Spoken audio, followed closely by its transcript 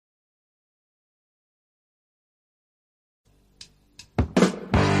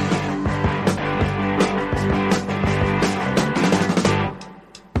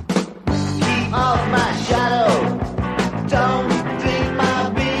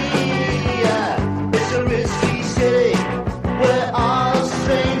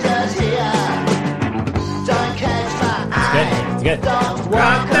good.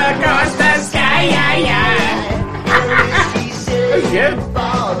 Walk across the sky, yeah, yeah. That's good.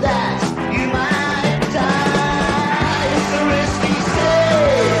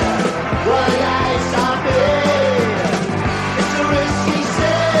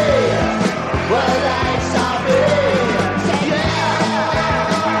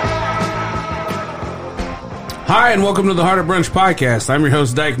 Hi, and welcome to the Heart of Brunch podcast. I'm your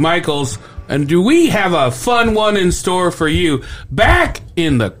host, Dyke Michaels, and do we have a fun one in store for you? Back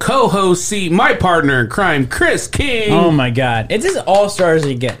in the co-host seat, my partner in crime, Chris King. Oh my God. It's as all-star as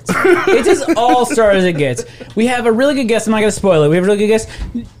it gets. It's as all-star as it gets. We have a really good guest. I'm not going to spoil it. We have a really good guest.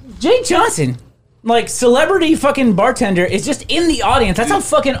 Jake Johnson. Like, celebrity fucking bartender is just in the audience. That's how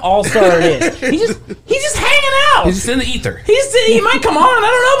fucking all-star it is. He's just hanging out. He's just in the ether. He might come on.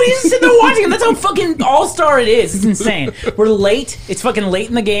 I don't know, but he's just sitting there watching. That's how fucking all-star it is. It's insane. We're late. It's fucking late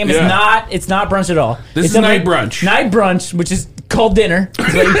in the game. Yeah. It's not brunch at all. This is night brunch. Night brunch, which is called dinner.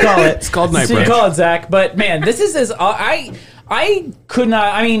 Is what you call it. It's called night brunch. brunch. You call it, Zach. But man, this is as I could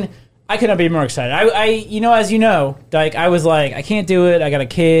not. I mean, I could not be more excited. As you know, Dyke, I was like, I can't do it. I got a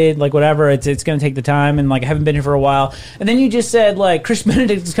kid, like whatever. It's going to take the time, and like I haven't been here for a while. And then you just said like Chris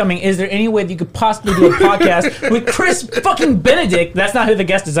Benedict is coming. Is there any way that you could possibly do a podcast with Chris fucking Benedict? That's not who the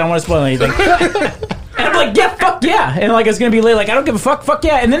guest is. I don't want to spoil anything. And I'm like, yeah, fuck yeah. And like, it's going to be late. Like, I don't give a fuck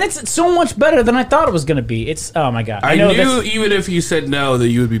yeah. And then it's so much better than I thought it was going to be. It's, oh my God. I knew even if you said no that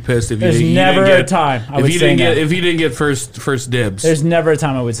you would be pissed if you didn't get... There's never a time I would say no. If you didn't get first dibs. There's never a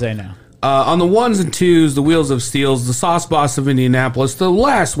time I would say no. On the ones and twos, the Wheels of Steels, the Sauce Boss of Indianapolis, the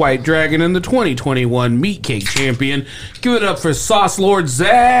last White Dragon, and the 2021 Meat Cake Champion. Give it up for Sauce Lord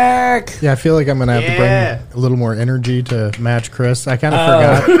Zach. Yeah, I feel like I'm going to have to bring a little more energy to match Chris. I kind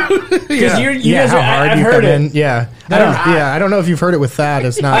of forgot. Because you guys how are, hard I've you heard come it. in. Yeah. I don't know if you've heard it with Thad.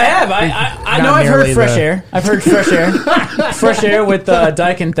 It's not. I have. I know I've heard Fresh Air. I've heard Fresh Air. Fresh Air with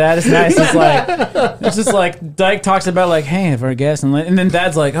Dyke and Thad. It's nice. It's just like Dyke talks about like, hey, for a guest, and then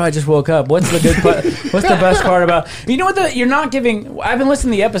Thad's like, oh, I just woke up. What's the best part about? You know what? You're not giving. I've been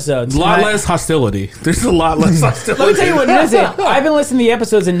listening to the episodes. A lot less hostility. There's a lot less hostility. Let me tell you what it is. I've been listening to the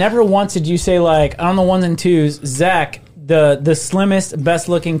episodes, and never once did you say like on the ones and twos, Zach, the slimmest, best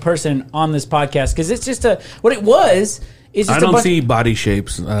looking person on this podcast, because it's just what it was. It's just I don't see body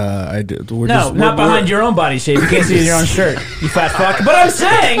shapes. I do. Not behind your own body shape. You can't see your own shirt, you fat fuck. But I'm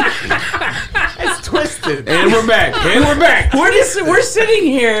saying, It's twisted. And we're back. we're sitting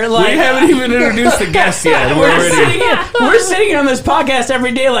here like We haven't even introduced the guest yet. We're sitting here on this podcast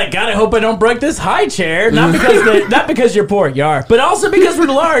every day like, God, I hope I don't break this high chair. Not because you're poor, you are, but also because we're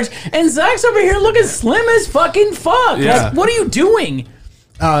large. And Zach's over here looking slim as fucking fuck. Yeah. Like, what are you doing?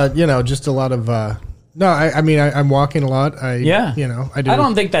 Just a lot of. No, I'm walking a lot. I do. I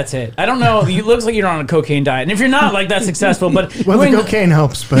don't think that's it. I don't know. It looks like you're on a cocaine diet, and if you're not, like, that's successful. But well, the cocaine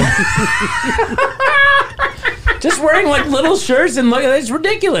helps, but just wearing like little shirts and look, it's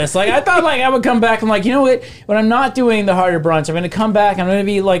ridiculous. Like, I thought like I would come back and like, you know what? When I'm not doing the harder brunch, I'm going to come back. I'm going to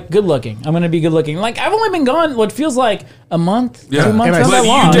be like good looking. I'm going to be good looking. Like, I've only been gone what feels like a month, 2 months. Not that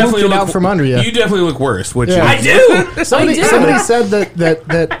long. You definitely look look out from under you. You definitely look worse. Which I do. Somebody said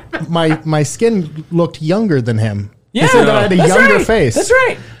that my skin looked younger than him. Yeah, they said that I had a younger face. That's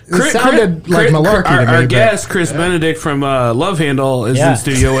right. It sounded like malarkey to me. Our guest, Chris Benedict from Love Handle, is in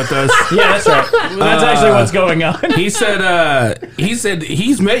studio with us. Yeah, that's right. That's actually what's going on. He said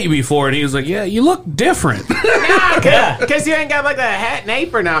he's met you before, and he was like, "Yeah, you look different." Because you ain't got like the hat and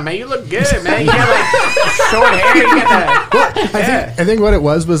apron on, man. You look good, man. You got like short hair. You got the. I think what it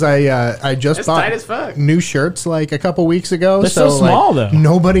was I just It's bought tight as fuck. new shirts like a couple weeks ago. They're so small, though.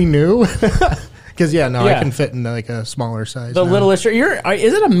 Nobody knew. Because I Yeah. can fit in like a smaller size. The now. littlest shirt.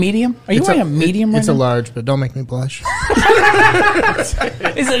 Is it a medium? Are you wearing a medium right It's now? a large, but don't make me blush. Is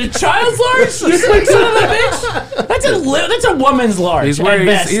it a child's large? You sick son of a bitch. That's a woman's large.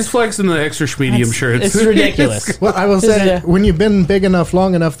 He's flexing the extra medium shirts. It's ridiculous. Well, I will say, when you've been big enough,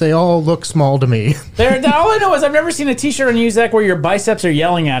 long enough, they all look small to me. All I know is I've never seen a T-shirt on you, Zach, where your biceps are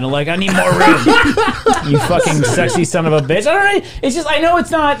yelling at it like, I need more room. You fucking sexy son of a bitch. I don't know. It's just, I know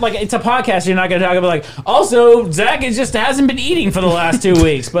it's not like it's a podcast. You're not going to talk about like. Also, Zach just hasn't been eating for the last 2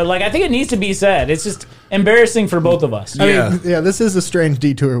 weeks, but like I think it needs to be said. It's just embarrassing for both of us. I mean, this is a strange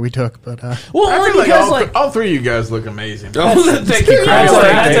detour we took, but well, I only feel because like all three of you guys look amazing. Oh, thank you, Chris.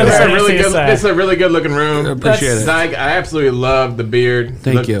 This is a really good looking room. Appreciate it. Zach, I absolutely love the beard.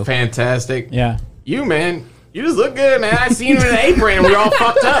 Thank you. Fantastic. Yeah. You, man, you just look good, man. I seen you in an apron and we were all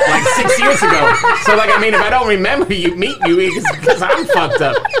fucked up like 6 years ago. So, like, I mean, if I don't remember you meeting you, it's because I'm fucked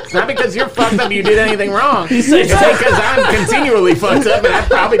up. Not because you're fucked up, you did anything wrong. It's because I'm continually fucked up, and I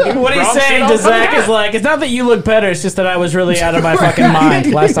probably do what he's wrong saying shit to Zach is like, it's not that you look better, it's just that I was really out of my fucking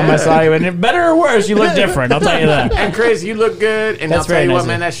mind last time I saw you. And better or worse, you look different. I'll tell you that. And Chris, you look good, and That's I'll tell you very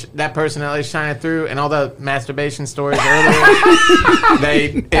what, nice man, that personality shining through, and all the masturbation stories earlier, it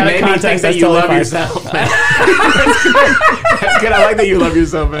made me think that you love yourself, man. That's good. I like that you love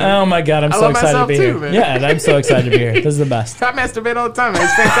yourself, man. Oh my god, I'm so excited to be here. Man. Yeah, I'm so excited to be here. This is the best. I masturbate all the time, man.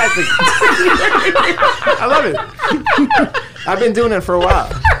 It's fantastic. I love it. I've been doing it for a while.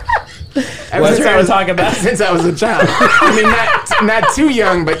 What are we talking about? Since I was a child. I mean, not too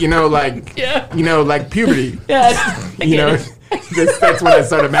young, but like puberty. Yeah. That's when I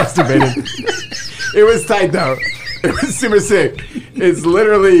started masturbating. It was tight though. It was super sick. It's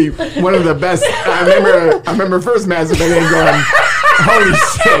literally one of the best. I remember first masturbating and going, holy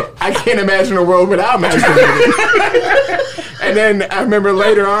shit, I can't imagine a world without masturbating. And then I remember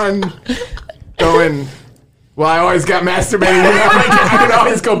later on going, well, I always got masturbating. I could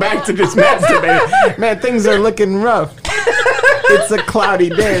always go back to just masturbating. Man, things are looking rough. It's a cloudy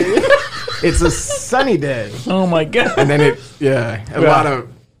day. It's a sunny day. Oh my god. And then a lot of...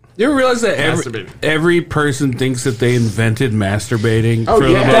 You ever realize that every person thinks that they invented masturbating for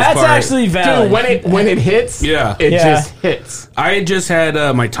the most That's part? actually valid. Dude, when it hits, it just hits. I had just had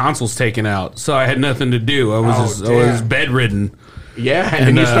my tonsils taken out, so I had nothing to do. I was bedridden. Yeah, and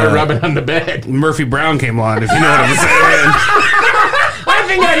then you start rubbing on the bed. Murphy Brown came on, if you know what I'm saying. I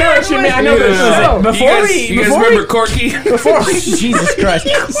think I know what you mean. I know the show. You guys remember Corky? Jesus Christ.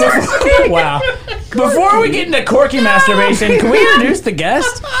 Wow. Before we get into Corky masturbation, can we introduce the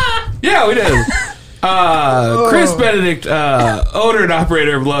guest? Yeah, we did. Chris Benedict, owner and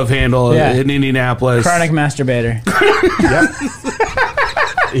operator of Love Handle in Indianapolis. Chronic masturbator.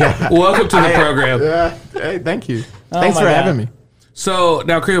 Yeah. Welcome to the program. Yeah. Hey, thank you. Thanks for having me. So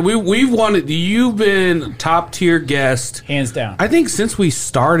now, Chris, you've been top tier guest, hands down. I think since we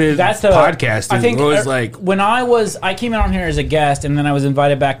started podcasting. I think it was like when I came on here as a guest, and then I was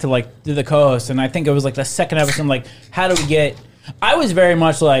invited back to do the co-host, and I think it was like the second episode. Like, how do we get? I was very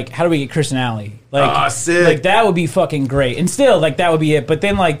much like, how do we get Chris and Allie? Sick. Like that would be fucking great, and still that would be it. But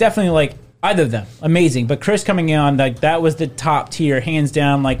then definitely either of them, amazing. But Chris coming in, that was the top tier, hands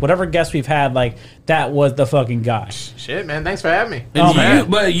down. Whatever guest we've had, that was the fucking guy. Shit, man, thanks for having me.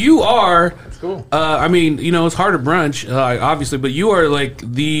 But you are. That's cool. I mean, it's hard to brunch, obviously, but you are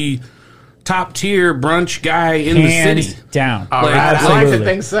the top tier brunch guy in the city. Down. I like to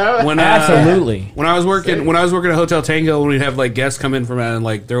think so. Absolutely. When I was working at Hotel Tango, when we'd have guests come in from it, and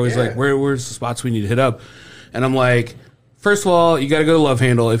they're always where's the spots we need to hit up, and I'm like, first of all, you got to go to Love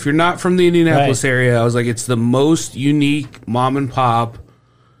Handle. If you're not from the Indianapolis area, I was like, it's the most unique mom and pop.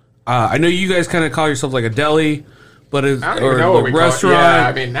 I know you guys kind of call yourself a deli, but it's or a restaurant. Yeah,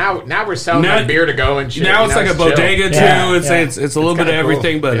 I mean now we're selling beer to go and shit. Now it's like a bodega too. Yeah. It's a little bit of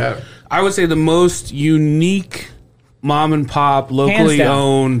everything, cool. but I would say the most unique mom and pop, locally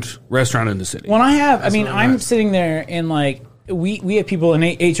owned restaurant in the city. When I'm sitting there and we have people in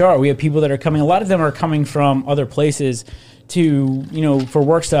HR. We have people that are coming. A lot of them are coming from other places to, for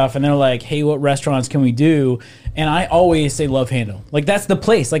work stuff, and they're like, hey, what restaurants can we do? And I always say Love Handle. That's the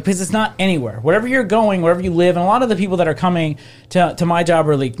place. Because it's not anywhere. Wherever you're going, wherever you live, and a lot of the people that are coming to my job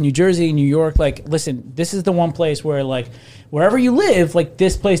are New Jersey, New York. Listen, this is the one place where wherever you live,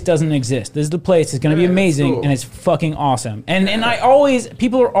 this place doesn't exist. This is the place. It's going to be amazing, cool. And it's fucking awesome. And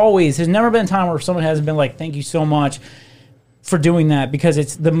there's never been a time where someone hasn't been like, thank you so much for doing that, because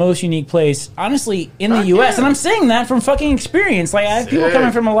it's the most unique place, honestly, in the U.S. And I'm saying that from fucking experience. I have people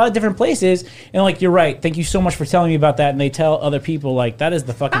coming from a lot of different places, and you're right. Thank you so much for telling me about that. And they tell other people that is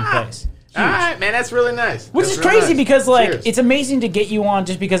the fucking place. Huge. All right, man, that's really nice. Which is crazy because it's amazing to get you on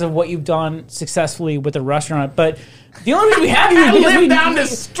just because of what you've done successfally with the restaurant, but. The only reason we have you is because we down the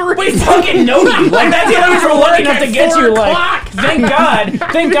street. We fucking know you. That's the only reason we're lucky enough to get you.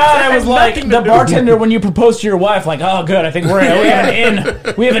 Thank God. I was the bartender when you proposed to your wife. Oh, good. I think we have an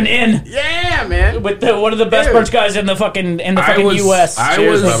inn. We have an inn. Yeah, man. With one of the best brunch guys in the fucking U.S. I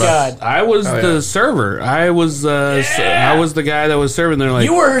was the server. I was the guy that was serving there.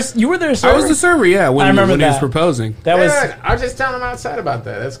 You were the server. I was the server. Yeah, when he was proposing. I was just telling him outside about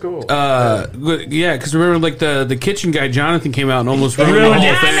that. That's cool. Yeah, because remember the kitchen guy Jonathan came out and almost ruined the whole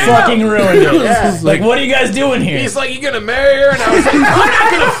thing. Fucking ruined it. Yeah. What are you guys doing here? He's like, you gonna marry her? And I was like, I'm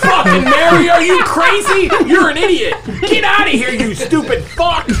not gonna fucking marry her. Are you crazy? You're an idiot. Get out of here, you stupid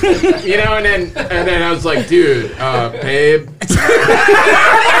fuck. And then I was like, dude, babe.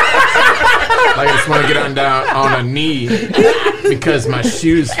 I just want to get on a knee because my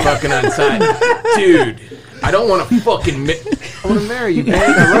shoe's fucking untied. Dude, I don't want to fucking I want to marry you, babe.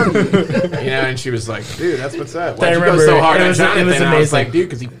 I love you. You know, and she was like, dude, that's what's up. Why'd you go so hard on Jonathan? And I was like, dude,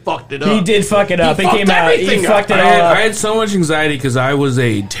 because he fucked it up. He did fuck it up. He came out. He fucked it all up. I had so much anxiety because I was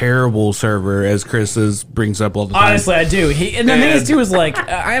a terrible server, as Chris brings up all the time. Honestly, I do. And the thing is, too, is like,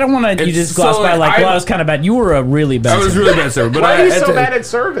 I don't want to just gloss by like, well, I was kind of bad. You were a really bad server. I was really bad server. But why are you so bad at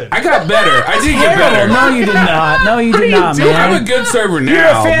serving? I got better. I did get better. No, you did not. No, you did not, man. I'm a good server now. You're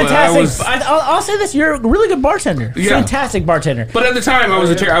a fantastic. I'll say this: you're a really good bartender. Yeah. Fantastic bartender. But at the time, I was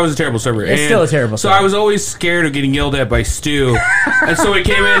a terrible server. It's still a terrible server. So I was always scared of getting yelled at by Stu. And so he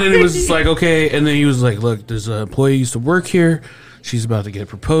came in and he was just like, okay. And then he was like, look, there's an employee who used to work here. She's about to get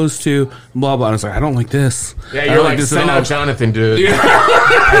proposed to. Blah blah. And I was like, I don't like this. Yeah, you're like, send out Jonathan, dude. Yeah.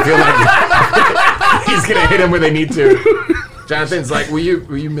 I feel like he's gonna hit him where they need to. Jonathan's like, will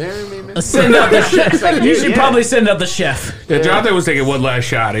you marry me, man? Send out the chef. Like, you should probably send out the chef. Yeah, Jonathan was taking one last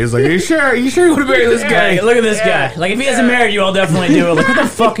shot. He was like, you sure you want to marry this guy? Look at this guy. Like, if he hasn't married you, I'll definitely do it. Like, what the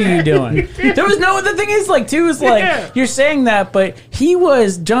fuck are you doing? There was the thing is, like, too, is like, you're saying that, but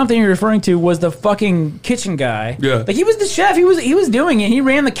Jonathan you're referring to was the fucking kitchen guy. Yeah. Like, he was the chef. He was doing it. He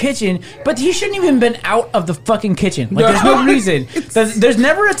ran the kitchen, but he shouldn't even been out of the fucking kitchen. Like, there's no reason. There's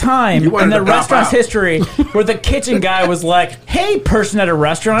never a time in the restaurant's history where the kitchen guy was like, hey, person at a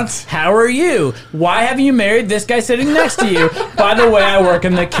restaurant, how are you? Why haven't you married this guy sitting next to you? By the way, I work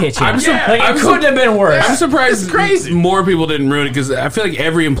in the kitchen. It couldn't have been worse. I'm surprised more people didn't ruin it because I feel like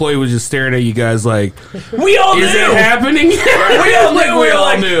every employee was just staring at you guys like, we all knew. Is it happening? We all knew. We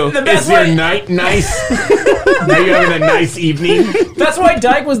all knew. The best Is your night nice? Are you having a nice evening? That's why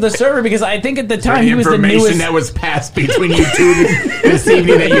Dyke was the server, because I think at the time he was the newest. Information that was passed between you two this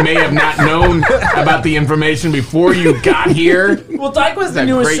evening that you may have not known about the information before you got here. Well, Dyke was the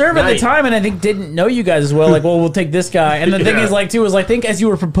newest server at the time, and I think didn't know you guys as well. Like, well, we'll take this guy. And the thing is, like, too, was I think as you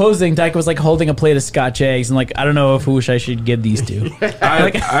were proposing, Dyke was like holding a plate of Scotch eggs, and like, I don't know who I should give these to. I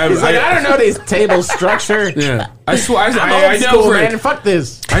don't know this table structure. Yeah, I know, man. Fuck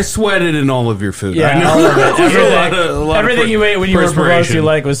this. I sweated in all of your food. Yeah, all of it. Everything you ate when you were proposed to,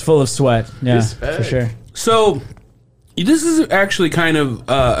 like, was full of sweat. Yeah, for sure. So, this is actually kind of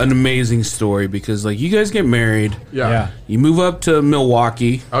an amazing story because, like, you guys get married. Yeah. You move up to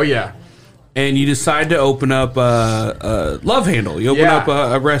Milwaukee. Oh, yeah. And you decide to open up a Love Handle. You open up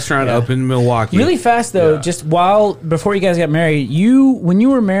a restaurant up in Milwaukee. Really fast, though, just before you guys got married, when you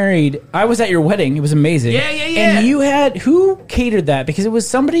were married, I was at your wedding. It was amazing. Yeah. And you had, who catered that? Because it was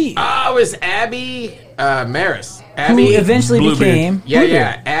somebody. Oh, it was Abby Maris. Abby, who eventually became.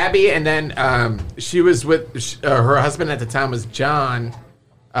 Yeah. Abby, and then she was with, her husband at the time was John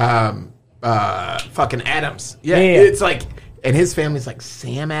fucking Adams. Yeah. It's like. And his family's like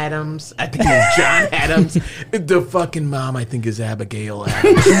Sam Adams. I think it's John Adams. The fucking mom, I think, is Abigail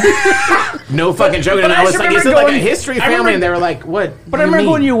Adams. No fucking joking. And I was like, is it like a history family? And they were like, what? But I remember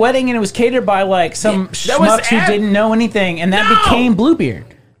going to your wedding and it was catered by like some schmucks who didn't know anything. And that became Bluebeard.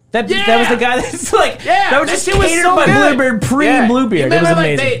 That was the guy that's like, that was just catered by Bluebeard, pre-Bluebeard. It was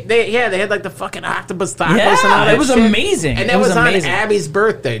amazing. They had like the fucking octopus tacos and all that. It was amazing. And that was on Abby's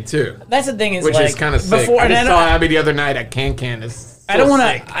birthday too. That's the thing, which is kind of sick. I just saw Abby the other night at Can. I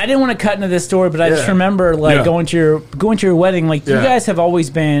didn't want to cut into this story, but I just remember like going to your wedding. Like you guys have always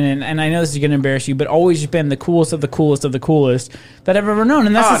been, and I know this is going to embarrass you, but always been the coolest of the coolest of the coolest that I've ever known.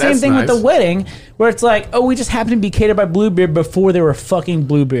 And that's the same thing with the wedding, where it's like, oh, we just happened to be catered by Bluebeard before they were fucking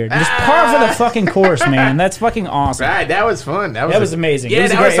Bluebeard. Just par for the fucking course, man. That's fucking awesome. Right, that was fun. That was amazing. Yeah,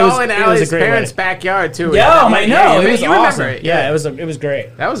 that was all in Allie's parents' backyard too. Yeah, I know. It was awesome. Yeah, it was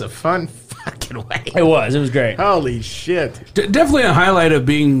great. That was a fun fucking wedding. It was great. Holy shit. Definitely a highlight of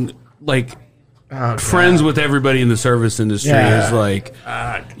being like friends with everybody in the service industry is like,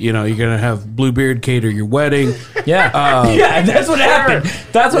 you're gonna have Bluebeard cater your wedding. That's what happened.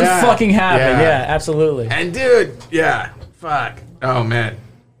 That's what fucking happened. Yeah, absolutely. And dude, fuck. Oh man.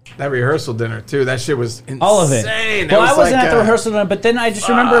 That rehearsal dinner too. That shit was insane. All of it. Well, I wasn't at the rehearsal dinner, but then I just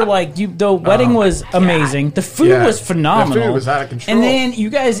remember like the wedding was amazing. The food was phenomenal. The food was out of control. And then you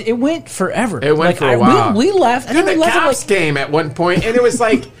guys, it went forever. It went for a while. We left. And then the cops came at one point, and it was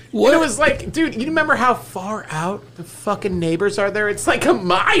like, it was like, dude, you remember how far out the fucking neighbors are there? It's like a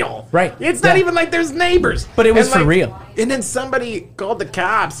mile. Right. It's not even like there's neighbors. But it was for real. And then somebody called the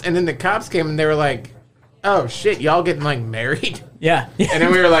cops, and then the cops came, and they were like, oh shit, y'all getting like married? Yeah. And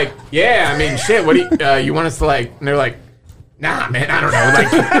then we were like, yeah, I mean, shit, what do you want us to like? And they're like, nah, man, I don't know.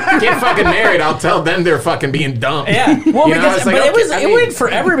 Like, get fucking married. I'll tell them they're fucking being dumb. Yeah. Well, it went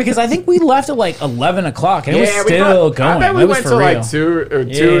forever because I think we left at like 11 o'clock and it was still going. I bet we went till like 2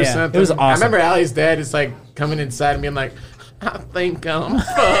 or something. It was awesome. I remember Allie's dad is like coming inside and being like, I think I'm fucked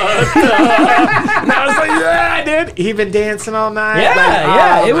up. And I was like, yeah, dude. He been dancing all night.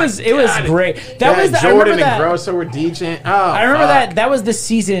 Yeah, it was great. That was Jordan and Grosso were DJing. Oh, I remember that was the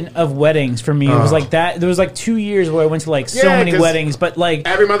season of weddings for me. It was like that. There was like 2 years where I went to like so many weddings, but like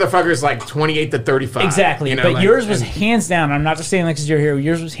every motherfucker's like 28 to 35. Exactly, you know, but like, yours was hands down. I'm not just saying that because you're here.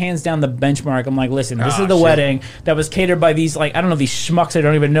 Yours was hands down the benchmark. I'm like, listen, this is the wedding that was catered by these like I don't know these schmucks I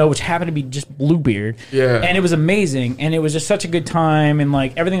don't even know, which happened to be just Bluebeard. Yeah, and it was amazing, and it was just such a good time, and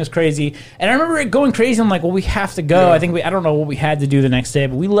like everything was crazy. And I remember it going crazy. I'm like, well, we have to go. I don't know what we had to do the next day,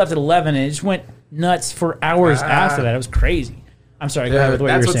 but we left at 11, and it just went nuts for hours after that. It was crazy. I'm sorry, go ahead with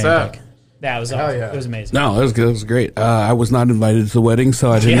what you were saying. Like, that was awesome. It was amazing. No, it was good. It was great. I was not invited to the wedding,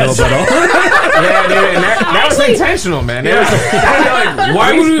 so I didn't know about all. Yeah, dude, and that was intentional, man. It was like,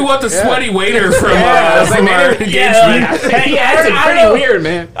 why would we want the sweaty waiter from our engagement? That's pretty weird,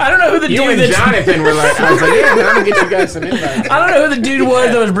 man. I don't know who the you dude and Jonathan were like, I was like, yeah, man, I'm gonna get you guys some invites. I don't know who the dude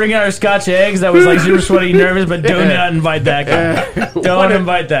was that was bringing our Scotch eggs that was like super sweaty, nervous, but do not invite that guy. Don't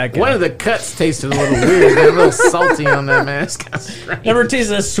invite that guy. One of the cuts tasted a little weird. They're a little salty on that mask. Never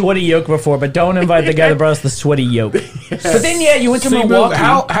tasted a sweaty yolk before, but don't invite the guy that brought us the sweaty yolk. Yes. But then, you went to Milwaukee.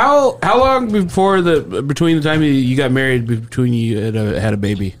 How long between the time you got married between you had a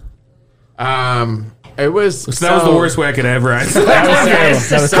baby? It was that was the worst way I could ever answer. That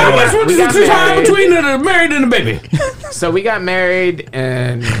was What's the time between a married and a baby? So we got married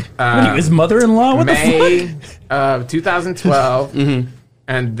in his mother-in-law. What May the fuck? of 2012,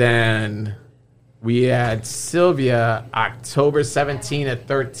 and then we had Sylvia October 17 at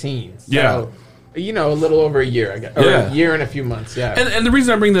 13. So, you know, a little over a year, I guess, or a year and a few months. Yeah, and the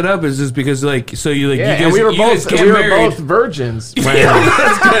reason I bring that up is just because you guys, and we were both virgins. When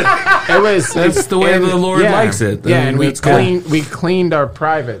that's good. That's the way the Lord likes it. Yeah, and we cleaned our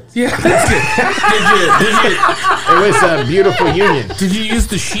privates. Yeah, that's good. It was a beautiful union. Did you use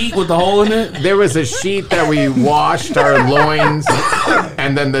the sheet with the hole in it? There was a sheet that we washed our loins,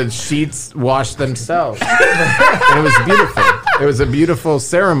 and then the sheets washed themselves. And it was beautiful. It was a beautiful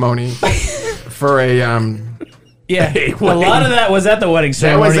ceremony. For a a lot of that was at the wedding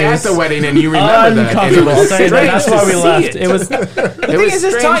ceremony. That was at the wedding, and you remember that. Uncomfortable. That's why we left. It was. The thing is,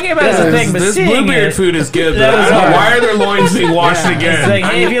 just talking about it is a thing, but this seeing Bluebeard food is good. Why are their loins being washed again? It's like,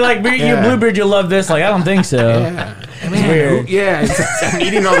 hey, if you like Bluebeard, you'll love this. Like, I don't think so. Yeah. It's weird. Yeah, I'm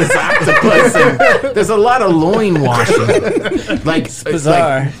eating all this octopus, and there's a lot of loin washing. Like, it's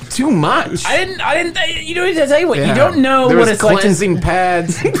bizarre. Like, too much. I didn't. You know, I tell you what, you don't know what it's like. Cleansing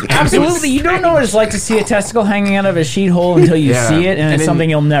pads. Absolutely, you don't know what it's like to see a testicle hanging out of a sheet hole until you see it, and it's something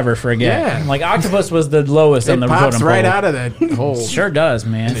you'll never forget. Yeah. Like octopus was the lowest on the totem pole. It pops right out of that hole. Sure does,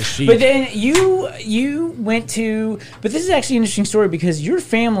 man. But then you went to. But this is actually an interesting story because your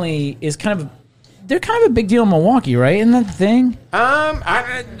family is they're kind of a big deal in Milwaukee, right? Isn't that the thing?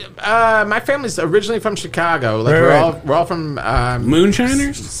 My family's originally from Chicago. Like we're all from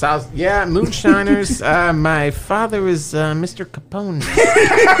Moonshiners? South. Yeah, Moonshiners. My father is Mr. Capone,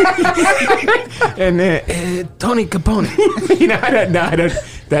 and Tony Capone. You know, I don't.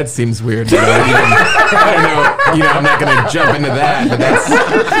 That seems weird. I don't know. You know, I'm not going to jump into that.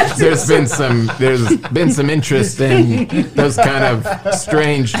 But there's been some interest in those kind of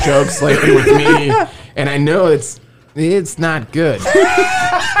strange jokes lately with me, and I know it's not good.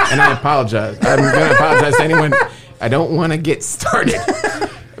 And I apologize. I'm going to apologize to anyone. I don't want to get started,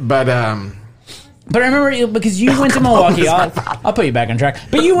 but I remember because you went to Milwaukee. I'll put you back on track.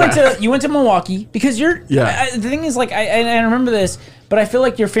 But you went to Milwaukee because the thing is like I remember this. But I feel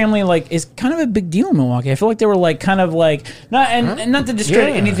like your family like is kind of a big deal in Milwaukee. I feel like they were like kind of like not to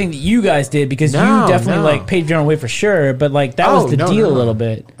discredit anything that you guys did because you definitely like paved your own way for sure. But like that was the deal a little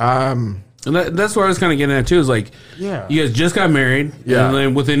bit. And that's what I was kind of getting at too. Is like, you guys just got married, and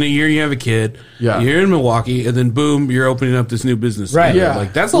then within a year you have a kid. Yeah, you're in Milwaukee, and then boom, you're opening up this new business. Right. Yeah,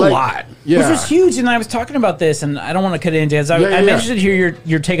 like that's a lot. Yeah, which was huge. And I was talking about this, and I don't want to cut it into. I'm interested to hear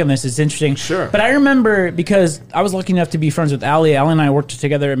your take on this. It's interesting. Sure. But I remember because I was lucky enough to be friends with Allie. Allie and I worked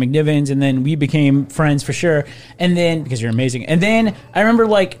together at McNiven's, and then we became friends for sure. And then because you're amazing, and then I remember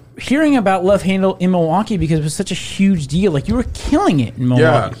like hearing about Love Handle in Milwaukee because it was such a huge deal. Like you were killing it in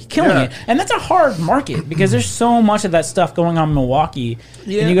Milwaukee, killing it, and that's a hard market because there's so much of that stuff going on in Milwaukee,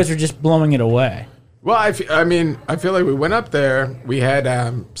 and you guys are just blowing it away. Well, I feel like we went up there. We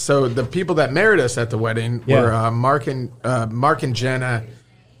had so the people that married us at the wedding were Mark and Jenna,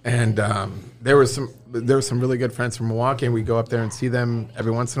 and there were some really good friends from Milwaukee, and we go up there and see them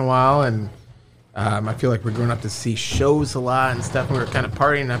every once in a while. And I feel like we're going up to see shows a lot and stuff. And we were kind of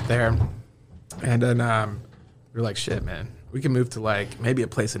partying up there, and then we were like, shit, man, we can move to like maybe a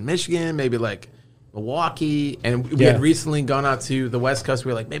place in Michigan, maybe like Milwaukee, and we had recently gone out to the West Coast.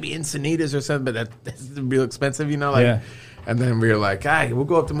 We were like, maybe Encinitas or something, but that's real expensive, you know? Like, and then we were like, we'll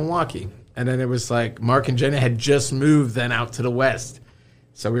go up to Milwaukee. And then it was like Mark and Jenna had just moved then out to the West.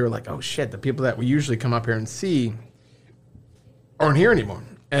 So we were like, oh, shit, the people that we usually come up here and see aren't here anymore.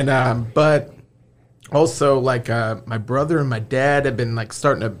 And but also, like, my brother and my dad had been, like,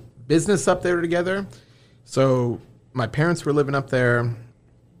 starting a business up there together. So my parents were living up there.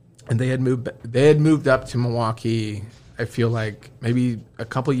 And they had moved up to Milwaukee, I feel like maybe a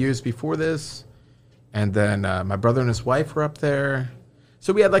couple years before this. And then my brother and his wife were up there.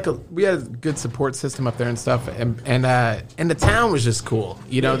 So we had a good support system up there and stuff. And the town was just cool.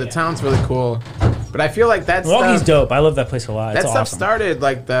 You know, the town's really cool. But I feel like that Milwaukee's dope. I love that place a lot. That it's stuff awesome. started,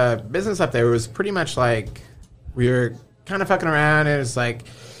 like, the business up there was pretty much like we were kind of fucking around. And it was like,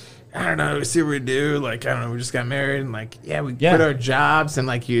 I don't know, see what we do. Like, I don't know, we just got married and like, we quit our jobs and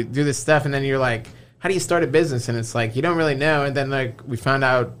like you do this stuff and then you're like, how do you start a business? And it's like, you don't really know. And then like we found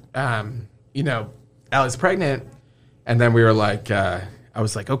out, you know, Allie's pregnant. And then we were like, I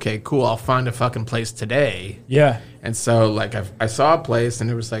was like, okay, cool. I'll find a fucking place today. Yeah. And so like I saw a place and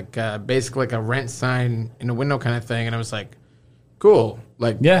it was like basically like a rent sign in a window kind of thing. And I was like, cool.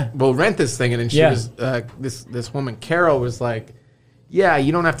 Like, we'll rent this thing. And then she was, this woman, Carol, was like, yeah,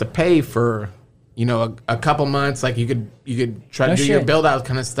 you don't have to pay for, you know, a couple months. Like you could try to do your build out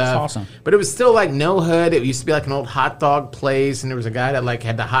kind of stuff. That's awesome. But it was still like no hood. It used to be like an old hot dog place, and there was a guy that like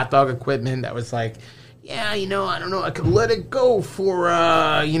had the hot dog equipment that was like, yeah, you know, I don't know, I could let it go for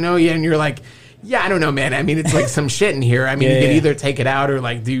you know, and you're like, yeah, I don't know, man. I mean, it's like some shit in here. I mean, you could either take it out or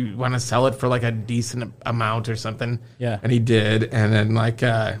like, do you want to sell it for like a decent amount or something? Yeah. And he did, and then like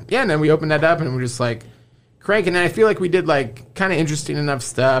and then we opened that up and we're just like cranking. And I feel like we did like kind of interesting enough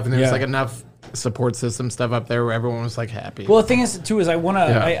stuff, and there was like enough support system stuff up there where everyone was like happy. Well, the thing is too is I want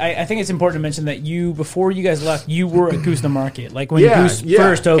to I think it's important to mention that you, before you guys left, you were at Goose the Market, like when Goose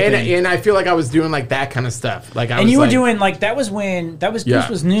first opened, and I feel like I was doing like that kind of stuff, like you were doing like that was when Goose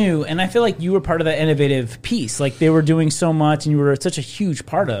was new, and I feel like you were part of that innovative piece. Like they were doing so much, and you were such a huge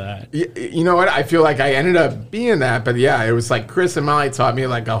part of that. You know what? I feel like I ended up being that, but yeah, it was like Chris and Molly taught me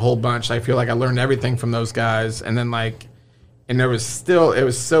like a whole bunch. I feel like I learned everything from those guys, and then like. And it was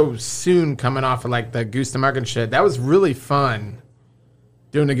so soon coming off of like the Goose the Market shit. That was really fun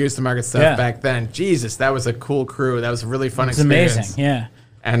doing the Goose the Market stuff back then. Jesus, that was a cool crew. That was a really fun experience. It's amazing, yeah.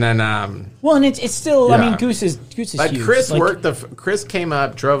 And then, well, and it's still. I mean, Goose is like huge. Chris Chris came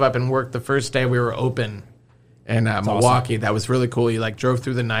up, drove up, and worked the first day we were open in Milwaukee. Awesome. That was really cool. He like drove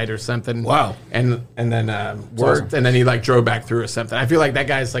through the night or something. Wow. And then worked, awesome. And then he like drove back through or something. I feel like that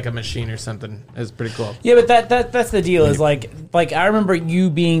guy's like a machine or something. It's pretty cool. Yeah, but that's the deal. Is like I remember you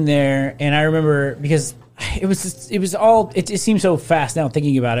being there, and I remember because it seems so fast now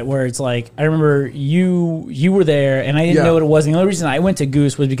thinking about it, where it's like I remember you were there and I didn't know what it was. And the only reason I went to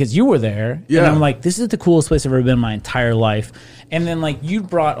Goose was because you were there. Yeah. And I'm like, this is the coolest place I've ever been in my entire life. And then like you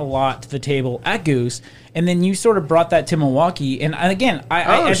brought a lot to the table at Goose, and then you sort of brought that to Milwaukee. And again,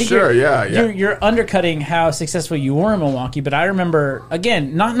 I think you're undercutting how successful you were in Milwaukee. But I remember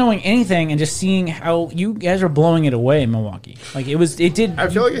again not knowing anything and just seeing how you guys were blowing it away in Milwaukee. Like it did. I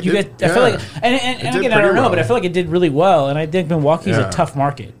feel like it did. I feel like and again I don't know, but I feel like it did really well. And I think Milwaukee is a tough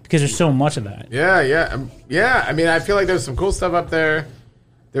market because there's so much of that. Yeah. I mean, I feel like there's some cool stuff up there.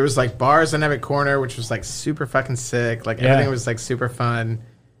 There was like bars on every corner, which was like super fucking sick. Like everything was like super fun.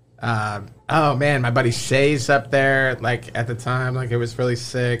 Oh man, my buddy Shay's up there. Like at the time, like it was really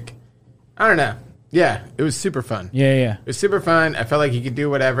sick. I don't know. Yeah, it was super fun. Yeah. It was super fun. I felt like you could do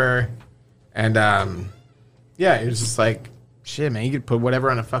whatever, and it was just like shit, man. You could put whatever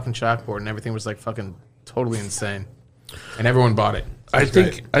on a fucking chalkboard, and everything was like fucking totally insane, and everyone bought it. So I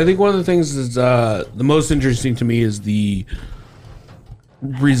think one of the things is the most interesting to me is the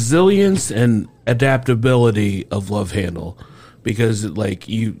resilience and adaptability of Love Handle, because like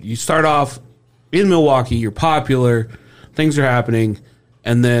you start off in Milwaukee, you're popular, things are happening,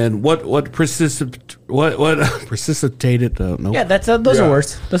 and then what precipitated? I don't know. Yeah, those are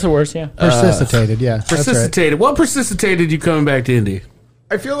words. Those are words. Yeah, precipitated. Yeah, precipitated. Right. What precipitated you coming back to Indy?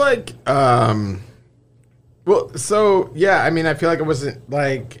 I feel like, I mean, I feel like it wasn't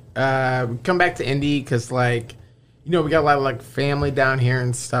like come back to Indy because like. You know, we got a lot of like family down here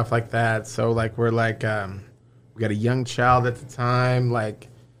and stuff like that. So like we're like we got a young child at the time. Like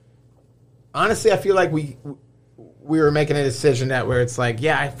honestly, I feel like we were making a decision that where it's like,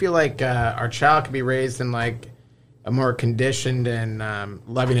 I feel like our child could be raised in like a more conditioned and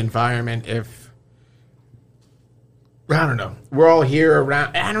loving environment if I don't know. We're all here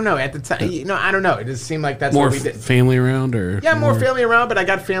around. I don't know. At the time, I don't know. It just seemed like that's more what we did. Family around, or more family around. But I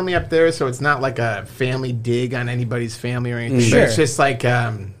got family up there, so it's not like a family dig on anybody's family or anything. Sure. It's just like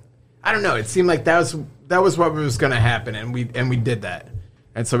I don't know. It seemed like that was what was going to happen, and we did that.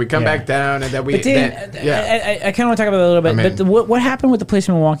 And so we come back down, and then we. But Dan, I kind of want to talk about that a little bit. But what happened with the place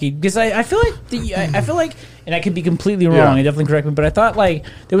in Milwaukee? Because I feel like I feel like, and I could be completely wrong. You definitely correct me. But I thought like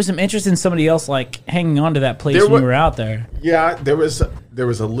there was some interest in somebody else like hanging on to that place when you were out there. Yeah, there was a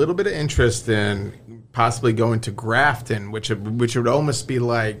little bit of interest in possibly going to Grafton, which would almost be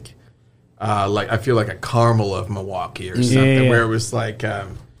like I feel like a Carmel of Milwaukee or something, where it was like.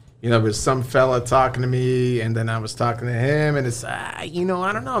 There was some fella talking to me, and then I was talking to him, and it's, I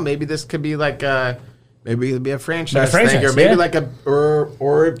don't know, maybe this could be like maybe it'll be a franchise thing, or maybe like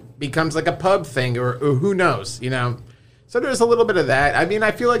or it becomes like a pub thing, or who knows, So there's a little bit of that. I mean, I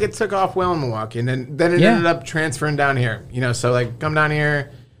feel like it took off well in Milwaukee, and then it ended up transferring down here, So like, come down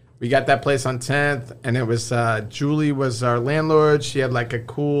here, we got that place on 10th, and it was Julie was our landlord. She had like a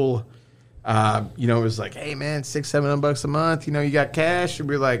cool. It was like, hey man, $600-700 a month. You got cash, and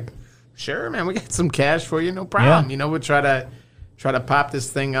we're like, sure, man, we got some cash for you, no problem. We'll try to pop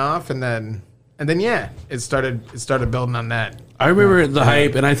this thing off, and then it started building on that. I remember the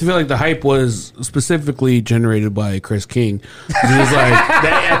hype, and I feel like the hype was specifically generated by Chris King. He was like,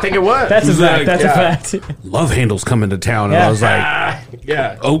 I think it was. That's a fact. That's a fact. Love Handle's coming to town, and I was like,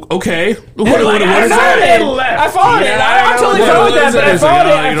 oh, okay. What is that? I followed it. I'm totally fine with that, but I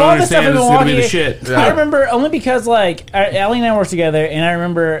followed it. I followed the stuff in Milwaukee. I remember only because like Allie and I worked together, and I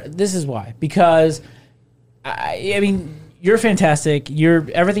remember this is why, because I mean. You're fantastic.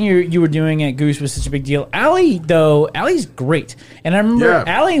 Everything you were doing at Goose was such a big deal. Allie's great. And I remember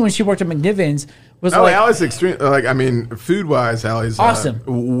Allie, when she worked at McNiven's, was Allie's extreme. Like, I mean, food wise, Allie's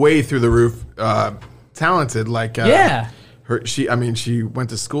awesome, way through the roof, talented. Like, she went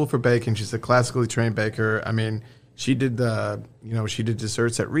to school for baking. She's a classically trained baker. I mean, she did she did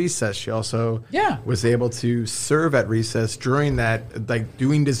desserts at recess. She also was able to serve at recess during that, like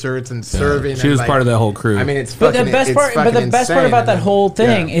doing desserts and serving. She was part of that whole crew. I mean, it's fucking. But the best part about that whole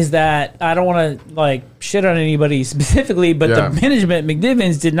thing is that I don't want to like shit on anybody specifically, but the management at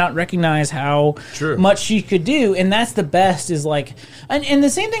McNiven's did not recognize how much she could do, and that's the best. Is like, and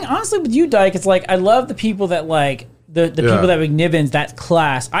the same thing honestly with you, Dyke. It's like I love the people that like. The people that McNiven's, that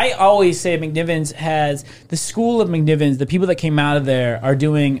class. I always say McNiven's has the school of McNiven's. The people that came out of there are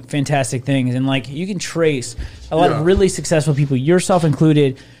doing fantastic things, and like you can trace a lot of really successful people, yourself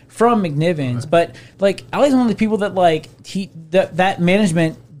included, from McNiven's. But like Allie's one of the people that like that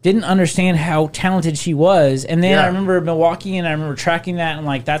management didn't understand how talented she was. And then I remember Milwaukee, and I remember tracking that, and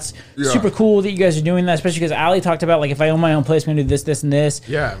like that's super cool that you guys are doing that, especially because Allie talked about like if I own my own place, I'm gonna do this, this, and this.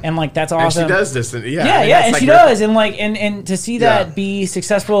 Yeah. And like that's awesome. And she does this, and and she does, and like and to see that be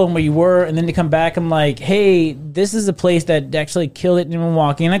successful and where you were, and then to come back, I'm like, hey, this is a place that actually killed it in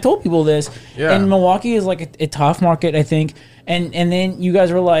Milwaukee. And I told people this. Yeah. And Milwaukee is like a tough market, I think. And then you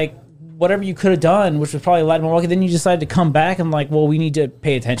guys were like, whatever you could have done, which was probably a lot in Milwaukee, then you decided to come back and like, well, we need to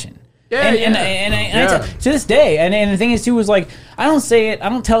pay attention. And to this day, and the thing is too was like, I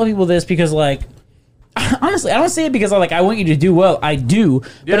don't tell people this because like, honestly, I don't say it because I want you to do well. I do,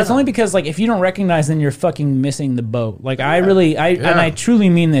 but it's only because like if you don't recognize, then you're fucking missing the boat. Like and I truly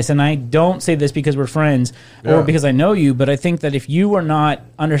mean this, and I don't say this because we're friends or because I know you, but I think that if you are not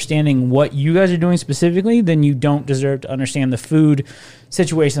understanding what you guys are doing specifically, then you don't deserve to understand the food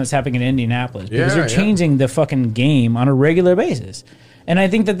situation that's happening in Indianapolis because they're changing the fucking game on a regular basis. And I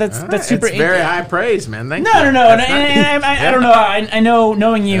think that's super. It's very high praise, man. Thank you. No. And I don't know. I know,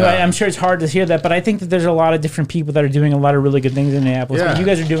 knowing you, I'm sure it's hard to hear that, but I think that there's a lot of different people that are doing a lot of really good things in Indianapolis. But you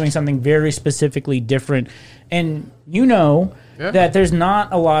guys are doing something very specifically different, and that there's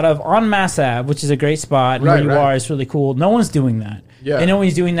not a lot of on Mass Ave, which is a great spot, and where you are is really cool. No one's doing that. Yeah. And no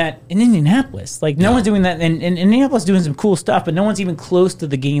one's doing that in Indianapolis. Like, no one's doing that. And Indianapolis doing some cool stuff, but no one's even close to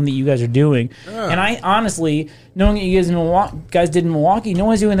the game that you guys are doing. Yeah. And I honestly, knowing that you guys did in Milwaukee, no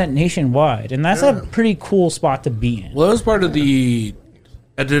one's doing that nationwide. And that's a pretty cool spot to be in. Well, that was part of the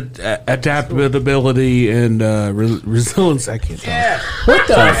adaptability and resilience. I can't tell. What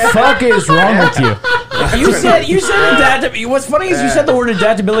the fuck is wrong with you? You said adaptability. What's funny is you said the word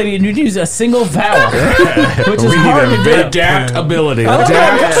adaptability and you used a single vowel, which is hard to do. Adaptability. I love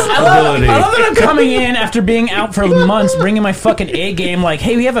that I'm coming in after being out for months, bringing my fucking A game. Like,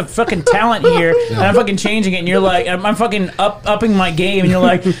 hey, we have a fucking talent here, and I'm fucking changing it. And you're like, I'm fucking upping my game, and you're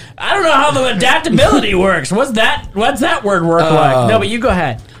like, I don't know how the adaptability works. What's that word work like? No, but you go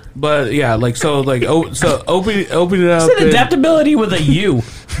ahead. But yeah, like open it up. You said adaptability with a U.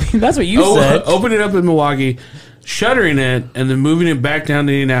 That's what you said. Open it up in Milwaukee. shuttering it and then moving it back down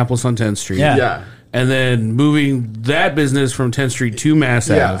to Indianapolis on 10th Street. Yeah. And then moving that business from 10th Street to Mass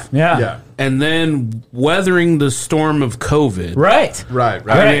Ave. Yeah. And then weathering the storm of COVID. Right.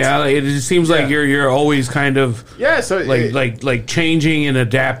 I mean, it just seems like you're always kind of so like changing and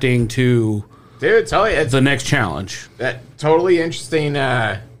adapting to totally, it's the next challenge. Totally interesting.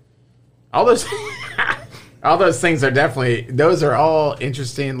 All those all those things are those are all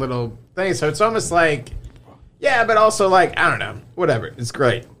interesting little things. So it's almost like but also like I don't know, whatever. It's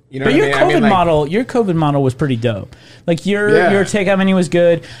great. You know but your what I mean? COVID COVID model was pretty dope. Like your takeout menu was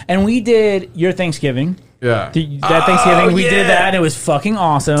good, and we did your Thanksgiving. Yeah, that Thanksgiving we did that. And it was fucking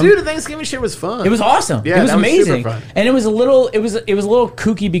awesome, dude. The Thanksgiving shit was fun. It was awesome. Yeah, it was amazing, super fun. And it was a little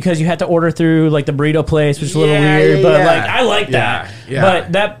kooky because you had to order through like the burrito place, which is a little weird. But like I like that. Yeah.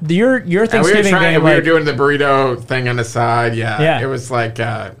 But your Thanksgiving we were doing the burrito thing on the side. Yeah. It was like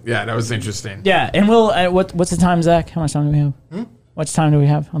that was interesting. Yeah, and we'll what's the time, Zach? How much time do we have? What time do we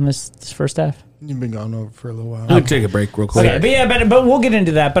have on this first half? You've been gone over for a little while. We'll take a break real quick. Okay, but we'll get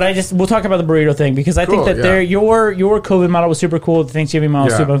into that. But we'll talk about the burrito thing because I think that your COVID model was super cool. The Thanksgiving model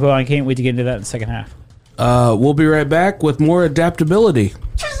was super cool. I can't wait to get into that in the second half. We'll be right back with more adaptability.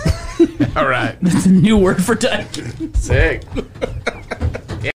 All right, that's a new word for time. Sick.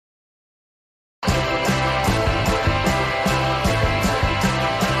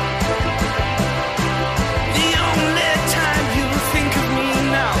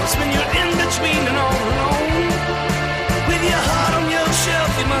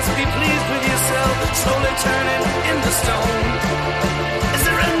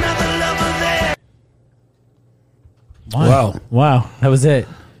 Wow, that was it.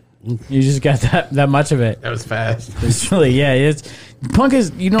 You just got that much of it. That was fast. It's really, it's punk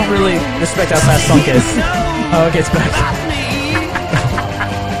is. You don't really respect how fast punk is. Oh, it gets back.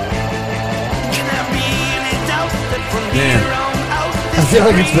 Man, I feel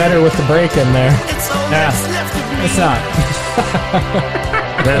like it's better with the break in there. Yeah, it's not.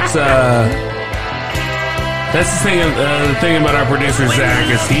 That's the thing about our producer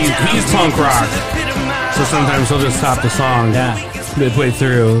Zach is he's punk rock. So sometimes he'll just stop the song midway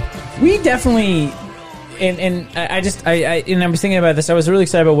through. We definitely, and I was thinking about this. I was really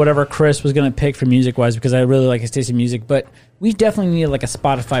excited about whatever Chris was going to pick for music wise because I really like his taste in music. But we definitely need like a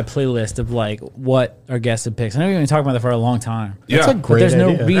Spotify playlist of like what our guests have picked. I know we've been talking about that for a long time. That's a great idea.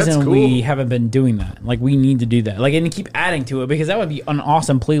 There's no idea. reason we haven't been doing that. Like we need to do that. Like and keep adding to it because that would be an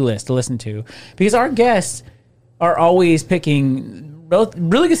awesome playlist to listen to. Because our guests are always picking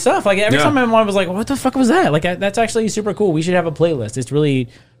really good stuff. Like every time I was like, "What the fuck was that?" Like that's actually super cool. We should have a playlist. It's really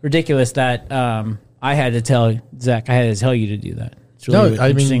ridiculous that I had to tell Zach. I had to tell you to do that. It's really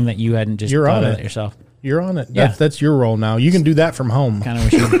interesting that you hadn't just thought of it yourself. You're on it. That's your role now. You can do that from home. Kind of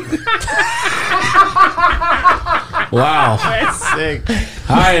wish you. Wow, that's sick.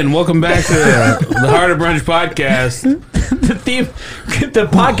 Hi, and welcome back to the Heart of Brunch podcast. The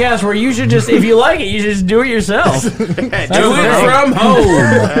podcast where you should just, if you like it, you just do it yourself. Do it from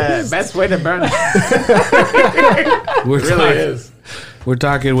home. Best way to burn it. We're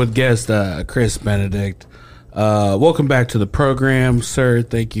talking with guest Chris Benedict. Welcome back to the program, sir.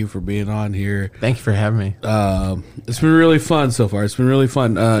 Thank you for being on here. Thank you for having me. It's been really fun so far. It's been really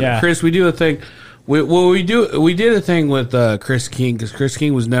fun. Chris, we do a thing. We did a thing with Chris King because Chris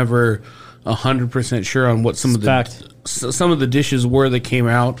King was never 100% sure on what some of the dishes were that came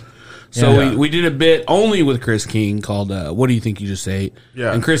out. So we did a bit only with Chris King called "What Do You Think You Just Ate?"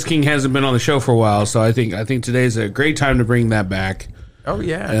 Yeah. And Chris King hasn't been on the show for a while, so I think today's a great time to bring that back. Oh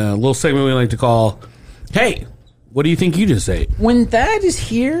yeah, a little segment we like to call "Hey, what do you think you just ate?" When Thad is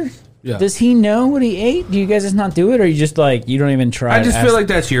here, does he know what he ate? Do you guys just not do it, or you just like you don't even try? I just feel like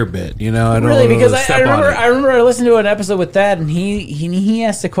that's your bit, you know. I don't really because I remember I listened to an episode with Thad, and he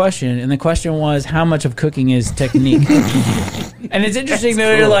asked a question, and the question was how much of cooking is technique. And it's interesting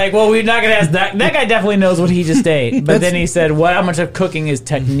that you're like, well, we're not gonna ask that. That guy definitely knows what he just ate, but then he said, "Well, how much of cooking is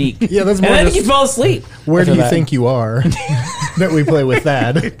technique?" Yeah, that's more. And I think he fell asleep. Where do you think you are? That we play with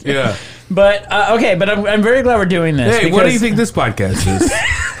Thad. Yeah. But okay, but I'm very glad we're doing this. Hey, what do you think this podcast is?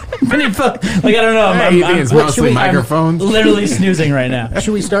 Like I don't know. You think it's mostly microphones? I'm literally snoozing right now.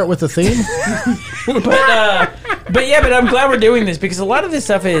 Should we start with the theme? But I'm glad we're doing this because a lot of this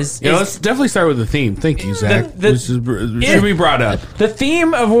stuff is. Let's definitely start with the theme. Thank you, Zach. Should be brought up. The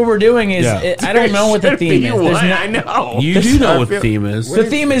theme of what we're doing is I don't know what the theme is. I know you do know what the theme is. The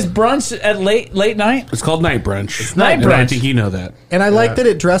theme is brunch at late night. It's called night brunch. It's night brunch. And I think you know that. And I like that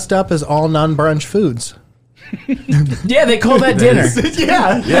it dressed up as all non-brunch foods. Yeah, they call that dinner.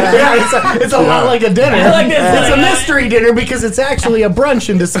 It's a lot like a dinner. I like this. It's a mystery dinner because it's actually a brunch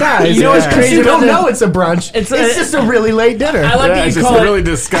in disguise. You know what's crazy You about don't that? know it's a brunch. It's just a really late dinner. I like that It's you just call a it. really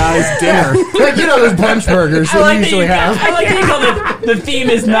disguised dinner. Like, you know those brunch burgers I that like you that usually have. I like that you call it. The theme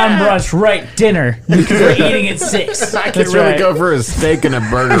is non-brunch, right? Dinner, because we're eating at 6. I could That's really right. go for a steak and a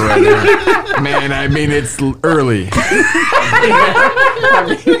burger right now. Man, I mean, it's early.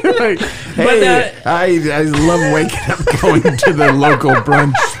 I love waking up, going to the local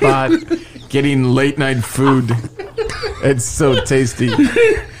brunch spot, getting late night food. It's so tasty.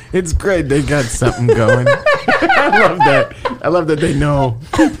 It's great. They got something going. I love that they know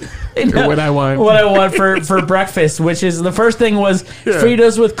what I want. What I want for breakfast, which is the first thing was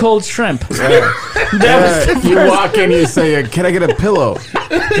Fritos with cold shrimp. That was the You first. walk in, you say, "Can I get a pillow?"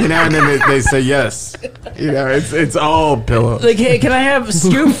 You know, and then they say yes. You know, it's all pillow. Like, hey, can I have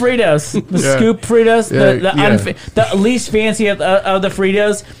scoop Fritos? The scoop Fritos, the least fancy of the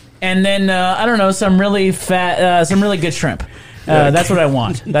Fritos, and then I don't know, some really fat, some really good shrimp. That's what I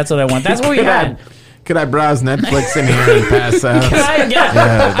want. That's what I want. That's what we had. Could I browse Netflix in here and pass out?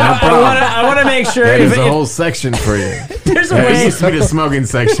 I want to make sure There's if a whole section for you. there's a It way. used to be the smoking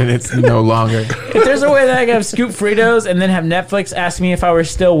section. It's no longer. If there's a way that I can have scoop Fritos and then have Netflix ask me if I were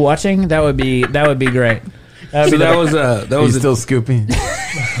still watching, that would be great. So that was Still scooping.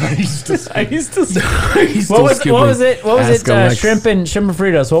 I used to. What What was it? Ask Alex. Shrimp and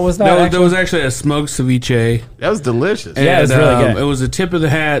Fritos. What was that? That was actually a smoked ceviche. That was delicious. Yeah, it was really good. It was a tip of the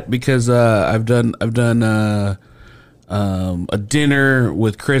hat because I've done a dinner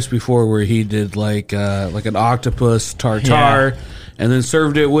with Chris before where he did like an octopus tartare. And then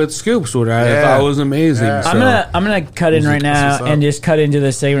served it with scoops, which I thought was amazing. Yeah. So. I'm gonna cut in right that's now what's and up. just cut into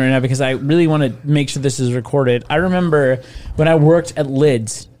this segment right now because I really want to make sure this is recorded. I remember when I worked at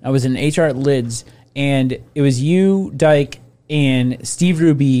Lids. I was in HR at Lids, and it was you, Dyke, and Steve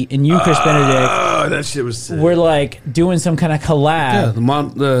Ruby, and you, Chris Benedict. Oh, that shit was sick. We're like doing some kind of collab.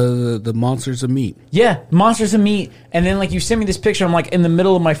 The monsters of meat. Yeah, Monsters of Meat. And then like you sent me this picture. I'm like in the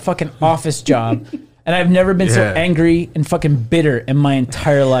middle of my fucking office job. And I've never been so angry and fucking bitter in my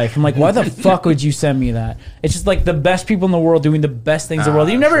entire life. I'm like, why the fuck would you send me that? It's just like the best people in the world doing the best things in the world.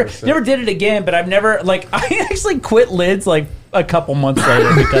 You never did it again, but I've never like I actually quit Lids like a couple months later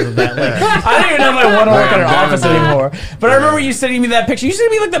because of that. Like I don't even know if I want to work in an office anymore. But I remember you sending me that picture. You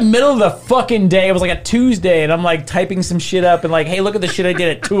sent me like the middle of the fucking day. It was like a Tuesday, and I'm like typing some shit up and like, hey, look at the shit I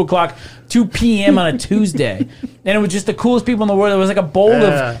did at 2 p.m. on a Tuesday. And it was just the coolest people in the world. It was like a bowl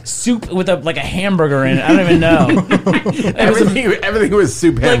of soup with a hamburger in it. I don't even know. Everything was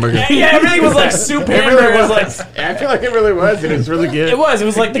soup hamburger. Everything was like soup hamburger. It was like I feel like it really was. It was really good. It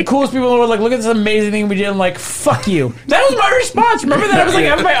was like the coolest people in the world. Like, look at this amazing thing we did. I'm like, fuck you. That was my response. Remember that? I was like, I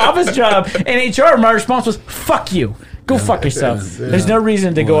have my office job in HR. My response was, fuck you. Go fuck yourself. There's no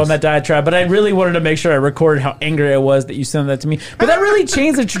reason to go on that diatribe, but I really wanted to make sure I recorded how angry I was that you sent that to me. But that really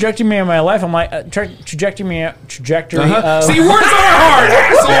changed the trajectory of my life. I'm like, trajectory of... See, words are hard,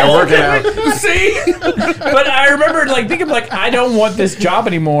 asshole. Yeah, work it out. See? But I remember like thinking like, I don't want this job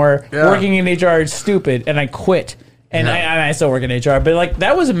anymore. Yeah. Working in HR is stupid, and I quit. And I still work in HR, but like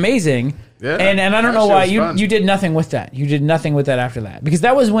that was amazing. Yeah. And I don't That know shit why was fun. you did nothing with that. You did nothing with that after that because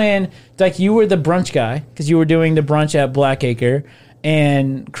that was when like you were the brunch guy because you were doing the brunch at Blackacre,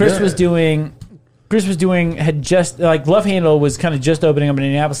 and Chris was doing had just like Love Handle was kind of just opening up in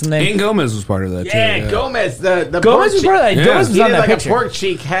Indianapolis, and then Ian Gomez was part of that too. Gomez. The Gomez was part of that. Yeah. Gomez was He on did that like picture. a pork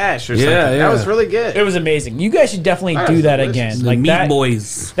cheek hash or something. Yeah. That was really good. It was amazing. You guys should definitely That do was that delicious. again. The Like Meat that,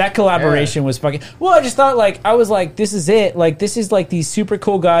 Boys. That collaboration was fucking. Well, I just thought I was like, this is it. Like this is like these super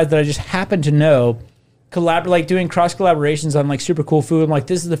cool guys that I just happen to know. Like doing cross collaborations on like super cool food. I'm like,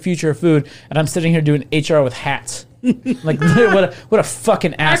 this is the future of food, and I'm sitting here doing HR with hats. Like what a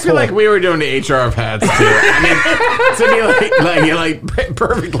fucking I asshole. feel like we were doing the HR of hats too. I mean, to be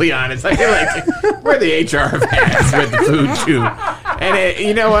perfectly honest, I feel like we're the HR of hats with the food too. And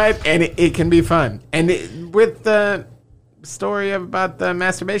you know what? And it can be fun. And with the story about the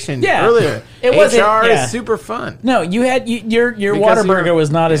masturbation earlier, It wasn't- HR yeah. is super fun. No, you had your Because Whataburger you're-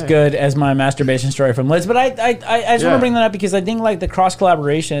 was not as good as my masturbation story from Liz, but I just want Yeah. to bring that up because I think like the cross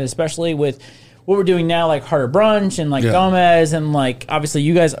collaboration, especially with what we're doing now, like Harder Brunch and like Gomez and like obviously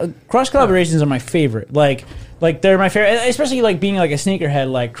you guys, cross collaborations are my favorite. Like they're my favorite, especially like being like a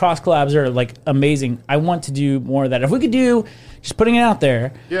sneakerhead. Like cross collabs are like amazing. I want to do more of that. If we could do just putting it out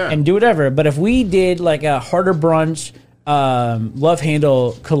there and do whatever, but if we did like a Harder Brunch. Love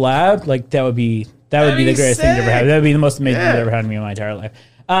Handle collab, like that would be the be greatest thing to ever sick. happen. That would be the most amazing thing that ever happened to me in my entire life.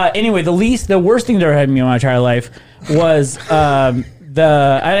 Anyway, the worst thing that ever happened to me in my entire life was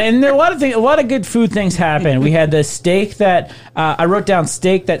and there are a lot of good food things happened. We had the steak that I wrote down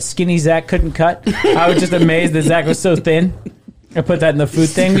steak that skinny Zach couldn't cut. I was just amazed that Zach was so thin. I put that in the food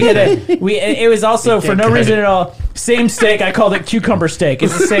thing. It was also for no reason at all. Same steak. I called it cucumber steak.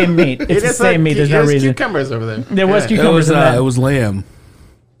 It's the same meat. It's the same meat. There's no reason. Cucumbers over there. There was cucumbers in that. It was lamb.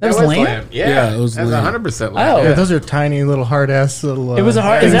 That was lamb? Yeah, it was lamb. 100% lamb. Oh. Yeah, those are tiny little hard ass little. It was a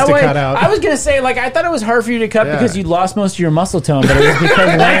hard. Is things that to why? cut out. I was gonna say I thought it was hard for you to cut because you lost most of your muscle tone, but it was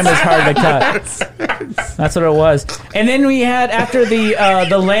because lamb is hard to cut. That's what it was. And then we had after the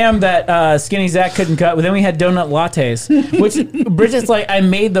lamb that Skinny Zach couldn't cut. Then we had donut lattes, which Bridget's like I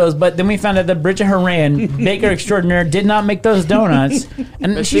made those, but then we found out that Bridget Horan, baker extraordinaire, did not make those donuts,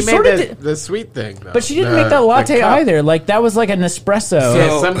 and but she made sort of the sweet thing. Though. But she didn't make that latte either. Like that was like an espresso.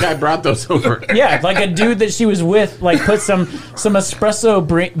 Yeah, some guy brought those over. Yeah, like a dude that she was with, like put some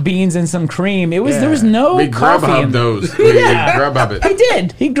espresso beans and some cream. It was there was no we coffee in those. Yeah, grub it. He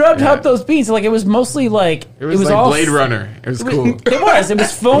did. He grubbed up those beans. Like it was mostly like it was like all Blade Runner. It was cool. It was. It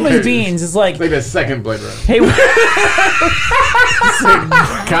was foam and beans. It's like the second Blade Runner. Hey,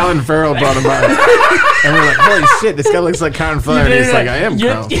 Colin Farrell brought him by, and we're like, "Holy shit, this guy looks like Colin Farrell." And he's like, "I am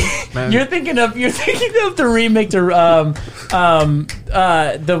Colin." You're thinking of the remake to the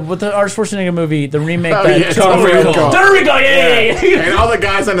Arnold Schwarzenegger movie, the remake that Total Recall. Total Recall, yeah. And all the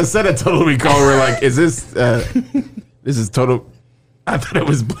guys on the set of Total Recall were like, "Is this this is Total?" I thought it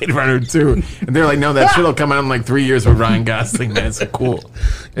was Blade Runner 2. And they're like, no, that shit will come out in like 3 years with Ryan Gosling, man. It's so cool.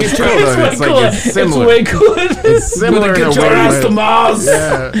 It's cool, though. It's similar. It's way cool. It's similar in a way. To Mars.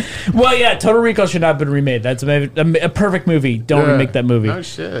 Yeah. Well, yeah, Total Recall should not have been remade. That's a perfect movie. Don't remake that movie. Oh,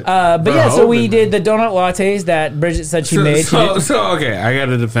 shit. But yeah, so we did the donut lattes that Bridget said she made. So, okay, I got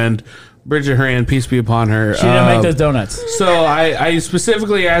to defend Bridget Horan, peace be upon her. She didn't make those donuts. So I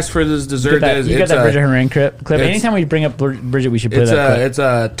specifically asked for this dessert. You got that Bridget Horan clip. Anytime we bring up Bridget, we should play that clip. It's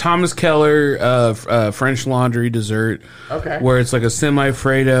a Thomas Keller French Laundry dessert. Okay. Where it's like a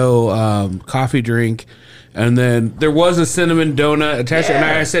semi-Fredo coffee drink. And then there was a cinnamon donut attached. Yeah. And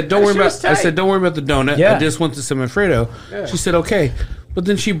I said, don't worry about the donut. Yeah. I just want the semi-Fredo. Yeah. She said, okay. But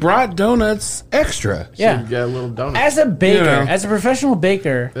then she brought donuts extra. Yeah. So you got a little donut. As a baker, as a professional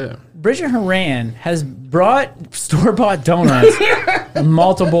baker, Bridget Horan has brought store-bought donuts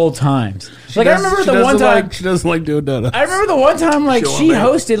multiple times. I remember the one time she doesn't like doing donuts. I remember the one time she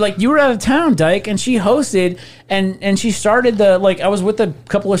hosted, like you were out of town, Dyke, and she hosted and she started I was with a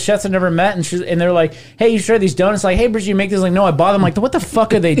couple of chefs I never met, and they're like, hey, you tried these donuts? Like, hey, Bridget, you make this? Like, no, I bought them. Like, what the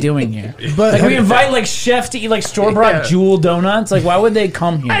fuck are they doing here? But like, we invite chefs to eat store-bought Jewel donuts. Like, why would they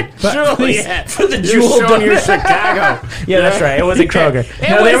come here? For the Jewel donut. You're Chicago. Yeah, that's right. It wasn't Kroger.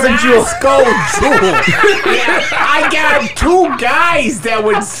 They were Jewel. I got 2 guys that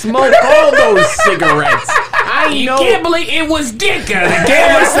would smoke all those cigarettes. You can't believe it was Dicka that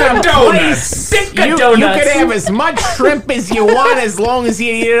gave us the donuts. Dicka donuts. You could have as much shrimp as you want as long as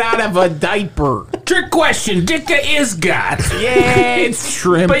you eat it out of a diaper. Trick question. Dicka is got. Yeah, it's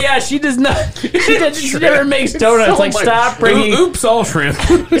shrimp. But yeah, she does not. She never makes donuts. So stop bringing. Oops, all shrimp.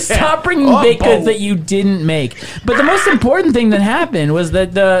 Stop bringing baked goods that you didn't make. But the most important thing that happened was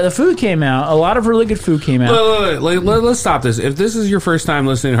that the food came out. A lot of really good food came out. Let's stop this. If this is your first time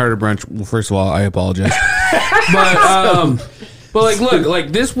listening to Harder Brunch, well, first of all, I apologize. But look,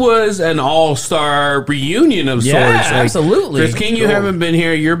 this was an all-star reunion of sorts. Absolutely. Chris King, you haven't been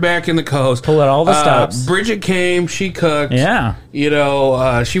here. You're back in the co-host. Pull out all the stops. Bridget came. She cooked. Yeah.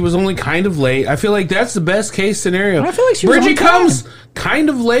 She was only kind of late. I feel like that's the best case scenario. I feel like Bridget comes kind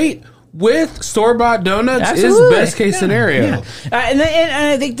of late with store-bought donuts is best case scenario. Yeah. And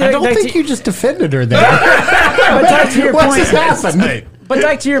I think I don't think you just defended her there. But Dyke, to your point, what's happened? But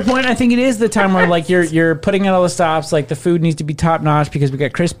Dyke, to your point, I think it is the time where you're putting in all the stops. Like the food needs to be top notch because we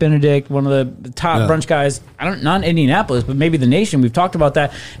got Chris Benedict, one of the top brunch guys. Not Indianapolis, but maybe the nation. We've talked about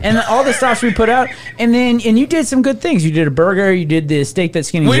that, and all the stops we put out. And you did some good things. You did a burger. You did the steak that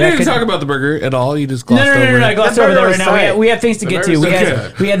Skinny. We didn't talk about the burger at all. You just glossed over it. No. I glossed over that right now. We have things to get to.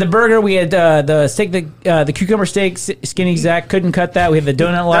 We had the burger. We had the steak, the cucumber steak. Skinny Zach couldn't cut that. We had the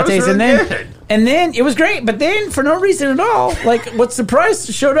donut lattes, and then it was great. But then for no reason at all, what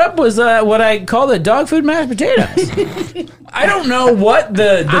surprised showed up was what I call the dog food mashed potatoes. I don't know what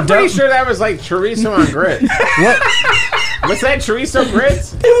I'm pretty sure that was like chorizo on grits. What? Was that chorizo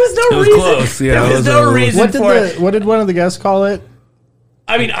grits? There was no reason. Close. Yeah, there was no reason for it. What did one of the guests call it?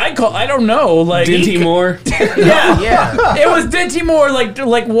 I mean, I don't know. Dinty Moore. yeah. It was Dinty Moore.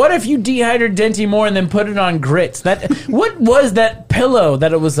 Like, what if you dehydrated Dinty Moore and then put it on grits? What was that pillow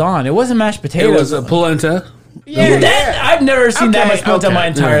that it was on? It wasn't mashed potatoes. It was a polenta. I've never seen that much polenta in my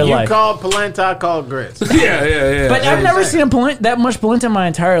entire life. You call polenta, I call grits. Yeah. But I've never seen that much polenta in my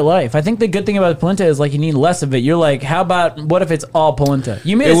entire life. I think the good thing about polenta is like you need less of it. You're like, how about what if it's all polenta?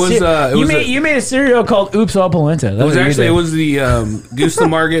 You made you made a cereal called Oops All Polenta. It was the Gusta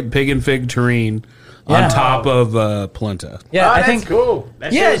Marget Pig and Fig Terrine on top of polenta. Yeah, I think cool.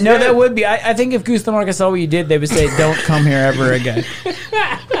 That would be. I think if Gusta Marget saw what you did, they would say, "Don't come here ever again."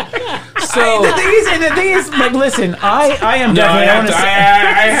 So the thing is, like, listen, I am definitely.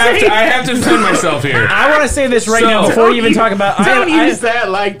 I have to defend myself here. I want to say this right now before you even talk about. Don't use that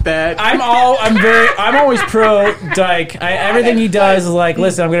like that. I'm always pro Dyke. Everything he does is like,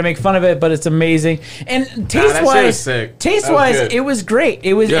 listen, I'm gonna make fun of it, but it's amazing. And taste wise, it was great.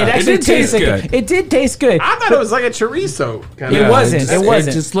 It actually tasted good. It did taste good. I thought it was like a chorizo. It wasn't.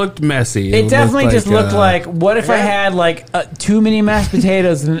 It just looked messy. It definitely just looked like, what if I had like too many mashed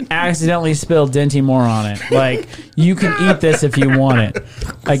potatoes and accidentally spilled Dinty Moore on it? Like, you can eat this if you want it,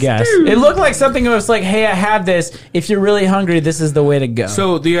 I guess. It looked like something that was like, hey, I have this. If you're really hungry, this is the way to go.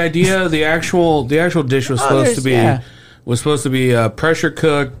 So the actual dish was supposed to be pressure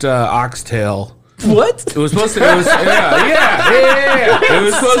cooked oxtail. What? It was supposed to. It was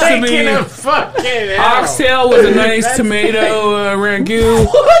supposed to be oxtail with a nice tomato ragu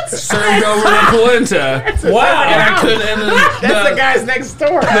served over the polenta. Wow! That's the guys next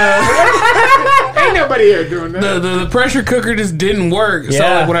door. Ain't nobody here doing that. The pressure cooker just didn't work. Yeah. So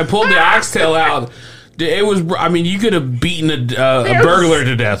like when I pulled the oxtail out, it was. I mean, you could have beaten a burglar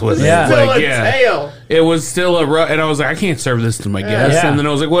to death with it. Tail. It was still and I was like, I can't serve this to my guests. And then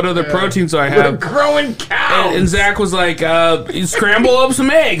I was like, what other proteins do I have? Growing cows. And Zach was like, scramble up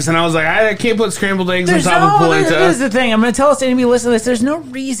some eggs. And I was like, I can't put scrambled eggs on top of polenta. Here's the thing. I'm going to tell us anybody listening to this. There's no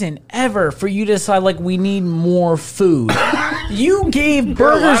reason ever for you to decide like we need more food. You gave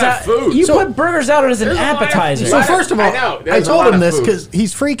burgers out. You put burgers out as an appetizer. So first of all, I told him this because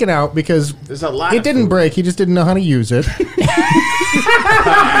he's freaking out because it didn't break. He just didn't know how to use it.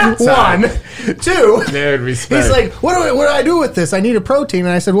 1, 2. He's like, what do I do with this? I need a protein.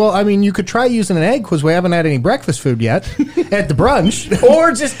 And I said, well, I mean, you could try using an egg because we haven't had any breakfast food yet at the brunch.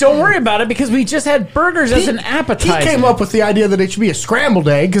 Or just don't worry about it because we just had burgers as an appetizer. He came up with the idea that it should be a scrambled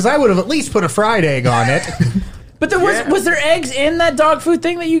egg because I would have at least put a fried egg on it. But there was there eggs in that dog food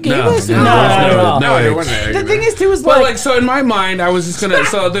thing that you gave us? No, there wasn't egg. The thing is, too, was like so in my mind, I was just gonna.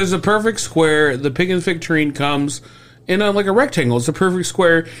 So there's a perfect square. The Pig and Fig Terrine comes in like a rectangle. It's a perfect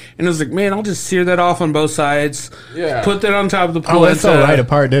square, and I was like, man, I'll just sear that off on both sides. Yeah. Put that on top of the polenta. Oh, it fell right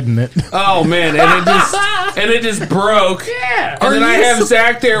apart, didn't it? Oh man, and it just broke. Yeah. And then I have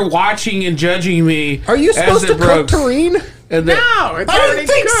Zach there watching and judging me. Are you supposed to cook terrine? No, it's I didn't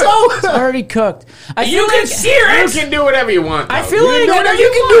think so. It's already cooked. You can sear it. You can do whatever you want. I feel like you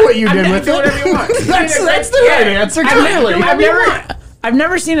can do what you did with it. Do whatever you want. That's the right answer. Clearly, I've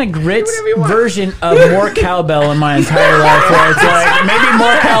never seen a grits version of more cowbell in my entire life where it's like, maybe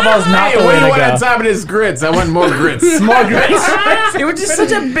more cowbell's not the way to go. What do you want on top of this grits? I want more grits. More grits. It was just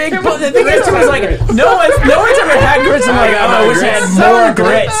such a big... The thing is, it was like, no one's ever had grits. I'm like, I wish I had more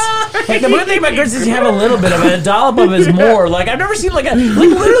grits. Like, the good thing about grits is you have a little bit of it. A dollop of it is more. Like, I've never seen, literally,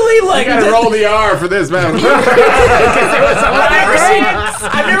 You gotta roll the R for this, man.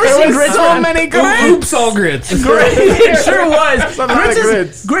 I've never seen grits. So many grits. Oops, all grits. It sure was.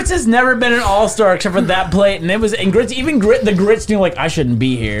 Grits has never been an all-star except for that plate, and it was grits. Even the grits knew like I shouldn't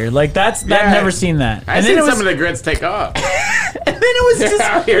be here. Like I've never seen that. I've seen some of the grits take off. And then it was just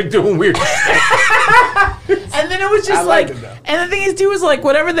out here doing weird shit. And then it was just and the thing is too was like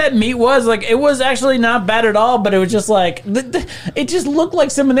whatever that meat was, like it was actually not bad at all, but it was just like it just looked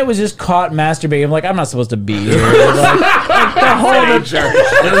like someone that was just caught masturbating. I'm like, I'm not supposed to be here. Like the whole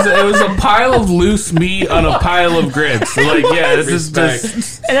it was a pile of loose meat on a pile of grits. Like this is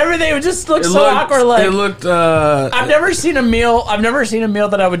just and everything would just look so awkward. Like it looked. I've never seen a meal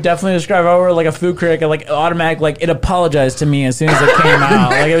that I would definitely describe over like a food critic, like automatic, like it apologized to me as soon as it came out.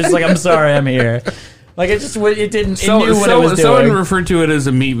 Like it was just like, I'm sorry, I'm here. Like it just it didn't. It knew what it was doing. Someone referred to it as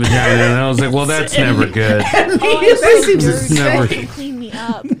a meat vagina, and I was like, "Well, that's never good." Clean me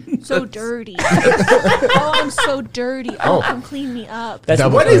up. So dirty. I'm so dirty. Come clean me up.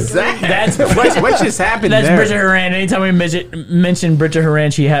 What is that? What just happened? That's Bridget Haran. Anytime we mention Bridget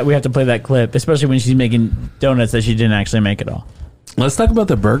Haran, we have to play that clip, especially when she's making donuts that she didn't actually make at all. Let's talk about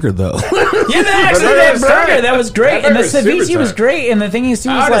the burger, though. That burger, that was great. And the ceviche was great. And the thing is, too,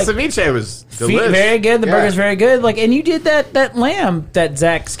 was like... the ceviche was delicious. Very good. The burger's very good. Like, and you did that lamb that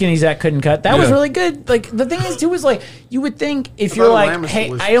Skinny Zach couldn't cut. That was really good. Like, the thing is, too, was like, you would think if I you're thought like, lamb was hey,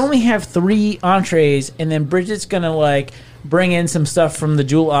 delicious. I only have 3 entrees, and then Bridget's gonna like bring in some stuff from the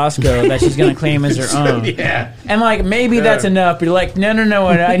Jewel Osco that she's gonna claim as her own. Yeah. And like maybe that's enough, but you're like, no,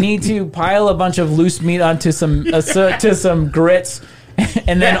 I need to pile a bunch of loose meat onto some to some grits,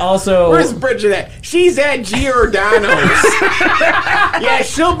 and then also Where's Bridget at? She's at Giordano's. Yeah,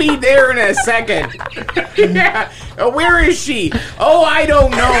 she'll be there in a second. Yeah. Where is she? Oh, I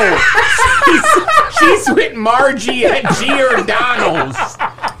don't know. She's with Margie at Giordano's.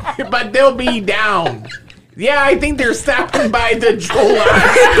 But they'll be down. Yeah, I think they're stopping by the Jewel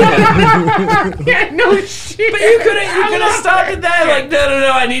Osco. Yeah, no shit. But you could have stopped at that. Like,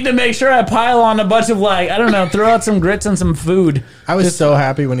 no. I need to make sure I pile on a bunch of like, I don't know, throw out some grits and some food. I was so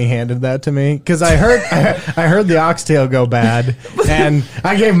happy when he handed that to me because I heard the oxtail go bad, and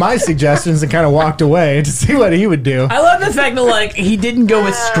I gave my suggestions and kind of walked away to see what he would do. I love the fact that like he didn't go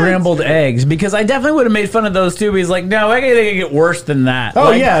with scrambled eggs because I definitely would have made fun of those too. But he's like, no, I think it get worse than that. Oh,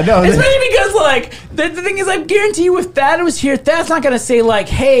 Like, yeah, no. especially because like the thing is, I guarantee you, if Thad was here, Thad's not gonna say like,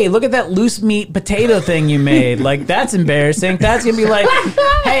 hey, look at that loose meat potato thing you made. Like that's embarrassing. Thad's gonna be like,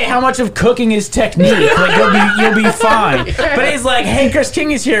 hey, how much of cooking is technique? Like you'll be fine. But he's like, hey, Chris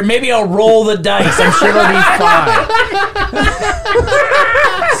King is here. Maybe I'll roll the dice. I'm sure it'll be fine.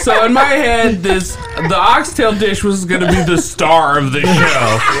 So in my head, the oxtail dish was going to be the star of the show.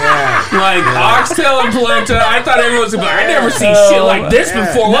 Yeah. Like oxtail and polenta. I thought everyone was going to be like, I never seen shit like this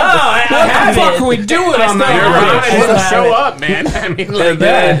before. No, what the fuck are we doing on You're that? on it. Show up, man. I mean, like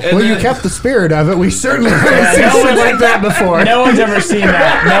that. And Well, you then- kept the spirit of it. We certainly haven't seen shit like that before. No one's ever seen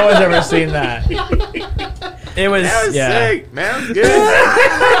that. No one's ever seen that. It was, That was yeah. sick, man.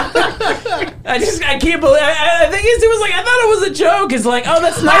 That was good. I can't believe. I think it was like I thought it was a joke. It's like, oh,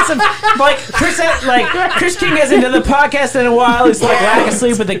 that's nice of like Chris King hasn't done the podcast in a while. He's like lack of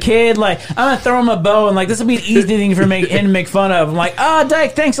sleep with the kid. Like I'm gonna throw him a bone. Like this will be an easy thing for him to make fun of. I'm like,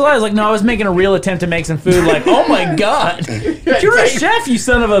 Dyke, thanks a lot. I was like, no, I was making a real attempt to make some food. Like, oh my god, you're a chef, you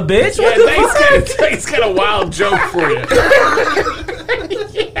son of a bitch. What the fuck? It's got a wild joke for you.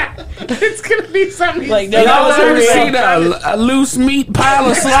 Yeah. It's gonna be something Like, no, Y'all that was ever a real- seen a loose meat pile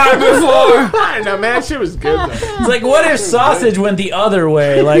of slime before? I don't know, man. That shit was good, though. It's like, what if sausage went the other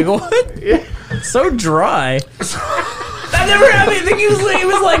way? Like, what? So dry. I think it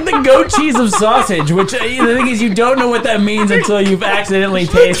was like the goat cheese of sausage, which the thing is, you don't know what that means until you've accidentally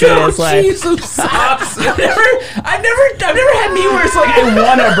tasted it. It's like, Cheese of sausage. I've never had me where it's like I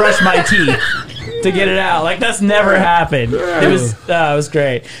want to brush my teeth to get it out. Like that's never happened. It was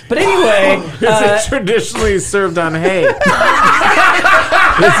great. But anyway, It's traditionally served on hay.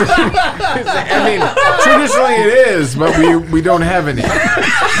 I mean, traditionally it is, but we don't have any.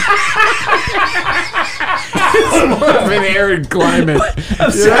 It's more of an arid climate.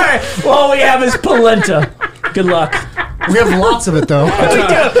 I'm sorry. All we have is polenta. Good luck. We have lots of it, though. We do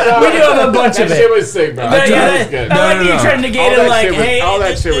have a bunch of That it. shit was sick, bro. But That was good. I like you trying to negate All it that like, shit was- hey, all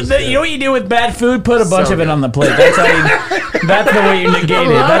that shit was good. you know what you do with bad food? Put a bunch So of it good. on the plate. That's how you. That's the way you negate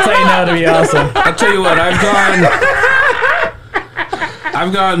it. That's how you know to be awesome. I'll tell you what,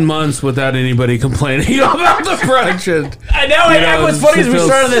 I've gone months without anybody complaining about the brunch. And I know. You know, What's funny is it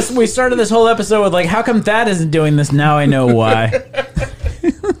feels- we started this whole episode with like, how come Thad isn't doing this? Now I know why.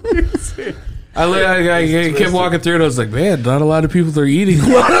 I kept walking through and I was like, man, not a lot of people are eating.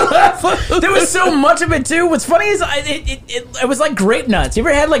 There was so much of it too. What's funny is it was like grape nuts. You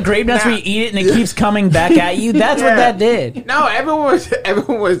ever had like grape nuts where you eat it and it keeps coming back at you? That's what that did. No, everyone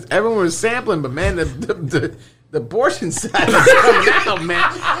was sampling, but man, the portion size was coming out,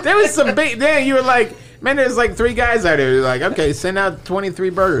 man. There was some big. Then you were like, man, there's like 3 guys out there. You're like, okay, send out 23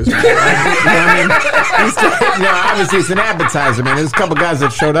 burgers. Man. You know what I mean? Obviously it's an appetizer, man. There's a couple guys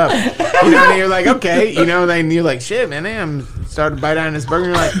that showed up. You know, and you're like, okay, you know, then you're like, shit, man. Damn, started to bite down this burger.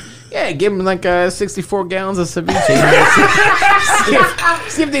 And you're like, yeah, give them like 64 gallons of ceviche. You know,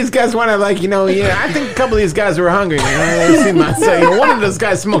 see if these guys want to, like, you know, I think a couple of these guys were hungry. You know, one of those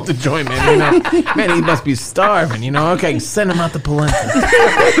guys smoked a joint, man. You know, man, he must be starving. You know, okay, send him out the polenta.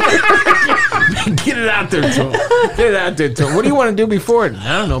 Get it out there to him. Get it out there to him. What do you want to do before it?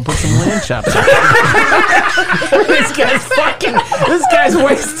 I don't know. Put some lamb chops. This guy's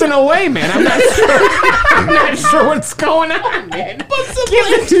wasting away, man. I'm not sure what's going on, man. Give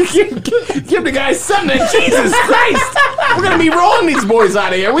the guy something. Jesus Christ. We're going to be rolling these boys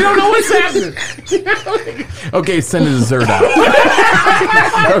out of here. We don't know what's happening. Okay, send the dessert out.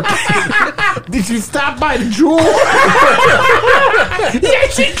 Okay. Did you stop by the Jewel? Yeah,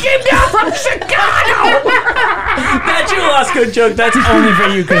 she came down from Chicago. That Jewel Osco good joke. That's only for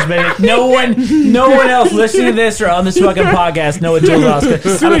you, Chris Bennett. No one else listening to this or on this fucking podcast know what Jill Oscar.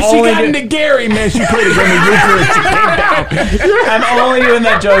 As soon as she got into Gary, man, she played it on the Eucharist. She came down. I'm only doing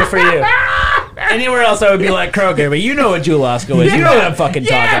that joke for you. Anywhere else, I would be like Kroger, but you know what Jewel Oscar is. You know what I'm fucking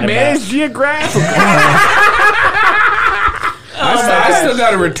talking man, about. it's geographical. I still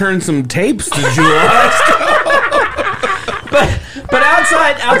got to return some tapes to Jewel. But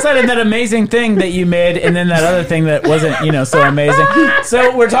outside of that amazing thing that you made, and then that other thing that wasn't, so amazing.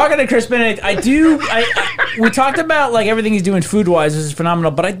 So we're talking to Chris Benedict. We talked about like everything he's doing food wise, which is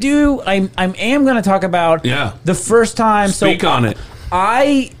phenomenal. But I am going to talk about the first time. Speak on it.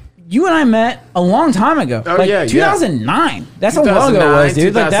 You and I met a long time ago. Oh, like 2009. Yeah. That's how long ago it was,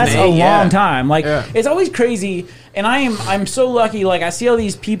 dude. Like that's a long time. Like it's always crazy. And I'm so lucky. Like I see all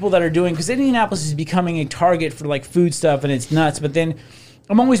these people that are doing, because Indianapolis is becoming a target for like food stuff, and it's nuts. But then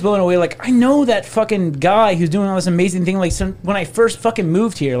I'm always blown away. Like I know that fucking guy who's doing all this amazing thing. Like when I first fucking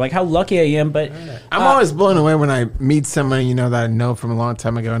moved here, like how lucky I am. But I'm always blown away when I meet someone that I know from a long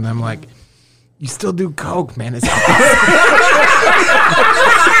time ago, and I'm like, you still do coke, man? It's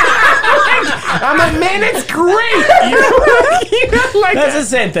I'm like, man, it's great. Like that's the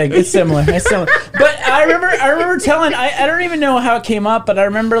same thing. It's similar. But I remember telling. I don't even know how it came up, but I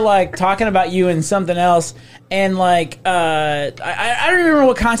remember like talking about you and something else, and like I don't remember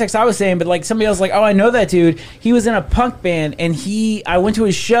what context I was saying, but like somebody else was like, oh, I know that dude. He was in a punk band, and I went to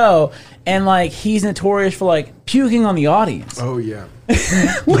his show, and like he's notorious for like puking on the audience. Oh yeah.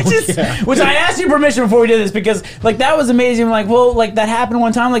 Which I asked you permission before we did this, because like that was amazing. Like, well, like that happened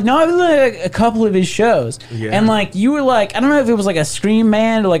one time. Like, no, I was like a couple of his shows, and like you were like, I don't know if it was like a scream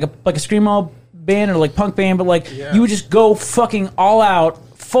band or like a screamo band or like punk band, but like you would just go fucking all out,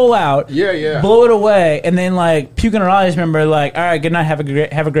 full out, blow it away, and then like puking on our audience member. Like, all right, good night, have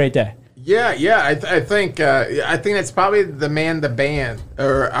a great day. Yeah. I think that's probably the band,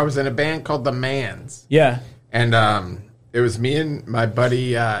 or I was in a band called the Mans. Yeah, and it was me and my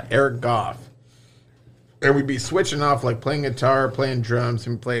buddy Eric Goff, and we'd be switching off, like playing guitar, playing drums,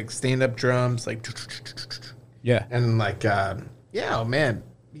 and play like stand-up drums, like and like man,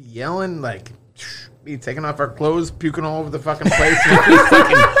 be yelling, like be taking off our clothes, puking all over the fucking place,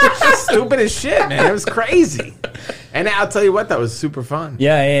 fucking stupid as shit, man. It was crazy, and I'll tell you what, that was super fun.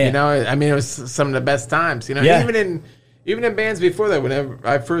 Yeah. I mean, it was some of the best times. Even in bands before that, whenever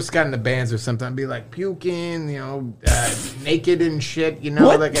I first got into bands or something, I'd be like puking, naked and shit,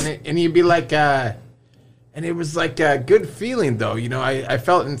 What? like, and you'd be like, and it was like a good feeling though, I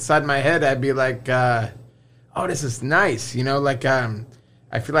felt inside my head, I'd be like, oh, this is nice,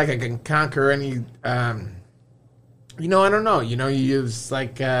 I feel like I can conquer any, I don't know, you use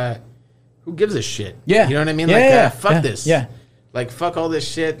like, who gives a shit? Yeah. You know what I mean? Fuck this. Yeah. Like, fuck all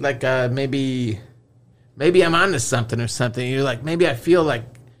this shit, like, maybe I'm onto something or something. You're like, maybe I feel kind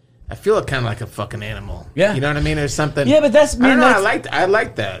of like a fucking animal. Yeah. You know what I mean? Or something. Yeah, but that's, man, I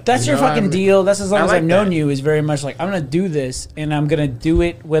like that. That's your fucking deal. That's as long as I've known that. you, is very much like, I'm going to do this, and I'm going to do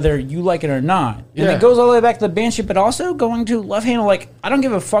it whether you like it or not. And Yeah. it goes all the way back to the band shit, but also going to Love Handle, like, I don't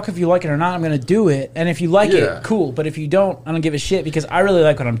give a fuck if you like it or not. I'm going to do it. And if you like it, cool. But if you don't, I don't give a shit, because I really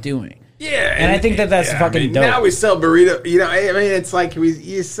like what I'm doing. Yeah. And I think that's fucking dope. Now we sell burritos. It's like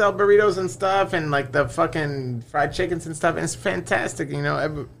you sell burritos and stuff, and like the fucking fried chickens and stuff, and it's fantastic.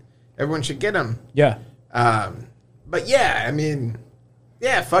 Everyone should get them. Yeah. But yeah,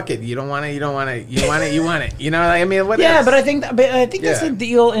 fuck it. You don't want it. You want it. You want it. What Yeah, else? but I think that's the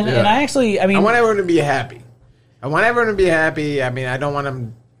deal. And I actually, I want everyone to be happy. I don't want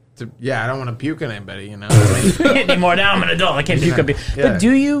them to. Yeah, I don't want to puke on anybody. anymore. Now I'm an adult. I can't puke up. But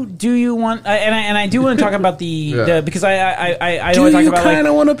do you want? And I do want to talk about the because I Do want to talk you about kind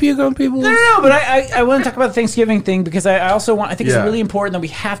of want to puke on people? No, but I want to talk about the Thanksgiving thing, because I also want. I think it's really important that we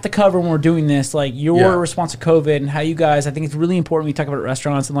have to cover when we're doing this, like your response to COVID and how you guys. I think it's really important we talk about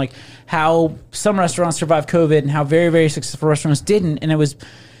restaurants and like how some restaurants survived COVID and how very, very successful restaurants didn't. And it was.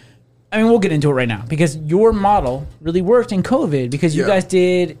 We'll get into it right now, because your model really worked in COVID, because you guys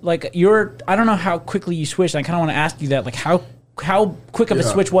did like I don't know how quickly you switched. I kind of want to ask you that, like how quick of a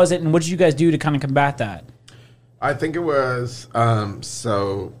switch was it, and what did you guys do to kind of combat that? I think it was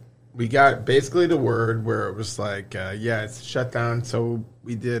so we got basically the word where it was like it's shut down. So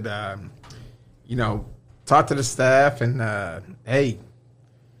we did talk to the staff and hey, you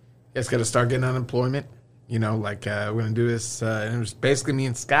guys got to start getting unemployment. We're going to do this. And it was basically me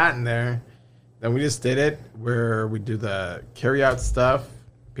and Scott in there. Then we just did it where we do the carry-out stuff.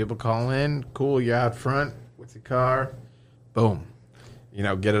 People call in. Cool, you're out front. What's your car? Boom.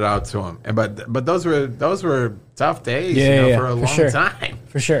 Get it out to them. But those were tough days for a long time.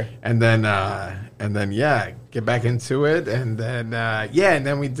 For sure. And then get back into it. And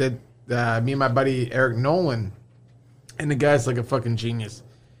then we did me and my buddy Eric Nolan, and the guy's like a fucking genius.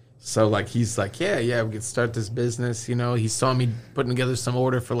 So like he's like, yeah, we could start this business. You know, he saw me putting together some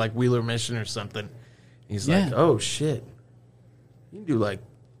order for like Wheeler Mission or something. He's like, oh shit, you can do like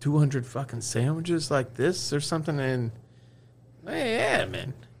 200 fucking sandwiches like this or something. And yeah,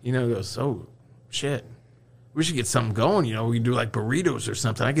 man, you know, he goes, oh shit, we should get something going. You know, we could do like burritos or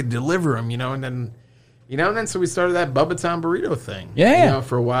something. I could deliver them, you know, and then so we started that Bubba Town burrito thing. Yeah, you know,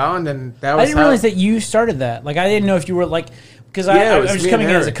 for a while, and then that was. I didn't realize that you started that. Like, I didn't know if you were like. Because I was just coming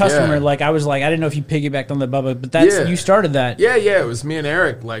in as a customer, like I was like, I didn't know if you piggybacked on the Bubba, but that's you started that. Yeah, it was me and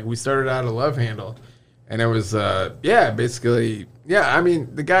Eric. Like we started out a Love Handle, and it was basically I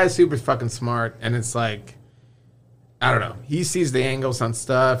mean, the guy's super fucking smart, and it's like, I don't know, he sees the angles on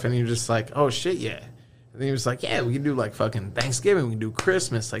stuff, and you're just like, oh shit, yeah. And then he was like, yeah, we can do like fucking Thanksgiving, we can do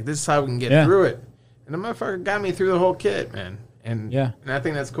Christmas, like this is how we can get through it. And the motherfucker got me through the whole kit, man. And I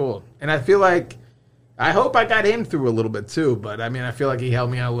think that's cool. And I feel like. I hope I got him through a little bit too, but I mean, I feel like he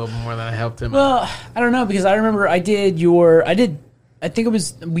helped me out a little more than I helped him. Well, I don't know because I remember I think it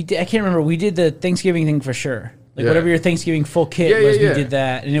was I can't remember. We did the Thanksgiving thing for sure. Like whatever your Thanksgiving full kit was, we did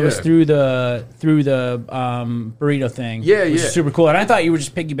that, and it was through the burrito thing. Which is super cool. And I thought you were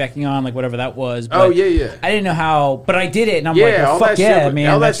just piggybacking on like whatever that was. But I didn't know how, but I did it, and I'm like, well, fuck yeah, man,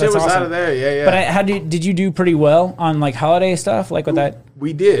 all that shit was awesome. out of there. But did you do pretty well on like holiday stuff, like with that?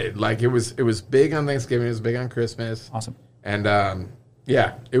 We did. Like it was big on Thanksgiving. It was big on Christmas. Awesome. And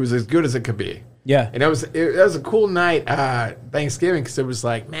it was as good as it could be. Yeah. And it was a cool night Thanksgiving because it was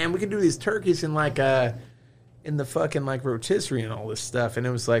like, man, we could do these turkeys in like in the fucking like rotisserie and all this stuff, and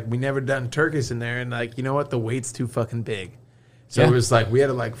it was like we never done turkeys in there, and like, you know what, the weight's too fucking big, so it was like we had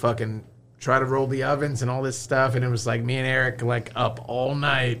to like fucking try to roll the ovens and all this stuff, and it was like me and Eric like up all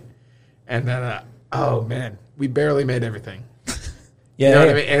night, and then oh man, we barely made everything. You know what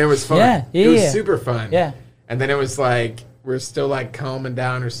I mean? And it was fun. It was super fun. And then it was like we're still like calming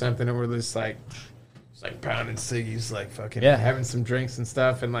down or something, and we're just like pounding ciggies, like fucking having some drinks and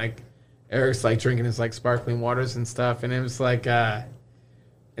stuff, and like Eric's like drinking his like sparkling waters and stuff, and it was like, and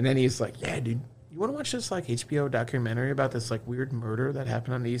then he's like, "Yeah, dude, you want to watch this like HBO documentary about this like weird murder that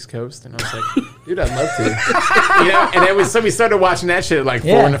happened on the East Coast?" And I was like, "Dude, I'd love to." You know, and it was so we started watching that shit at like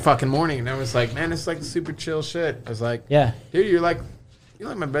 4 in the fucking morning, and I was like, "Man, it's like super chill shit." I was like, "Dude, you're like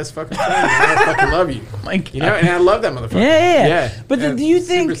my best fucking friend. I fucking love you." Like, you know, and I love that motherfucker. Yeah. But do you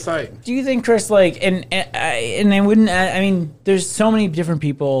think, Chris, like, and I wouldn't, I mean, there's so many different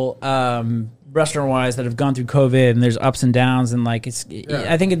people, restaurant-wise, that have gone through COVID, and there's ups and downs, and like,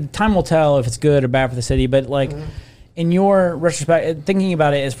 I think time will tell if it's good or bad for the city, but like, in your retrospect, thinking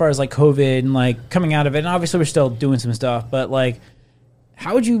about it as far as like COVID and like coming out of it, and obviously we're still doing some stuff, but like,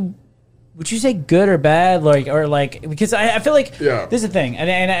 how would you say good or bad, like, or like, because I feel like this is the thing,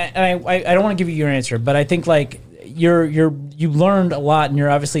 and I don't want to give you your answer, but I think like you learned a lot, and you're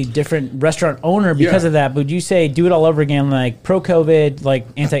obviously a different restaurant owner because of that. But would you say do it all over again, like pro-COVID, like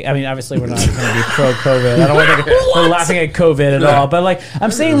anti? I mean, obviously we're not going to be pro-COVID. I don't want to. We're laughing at COVID at all, but like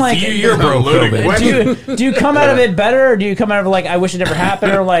I'm saying, like you're pro-COVID. Do you come out of it better, or do you come out of it like I wish it never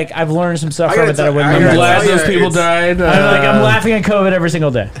happened, or like I've learned some stuff from it that I wouldn't? I'm glad those people died. I'm laughing at COVID every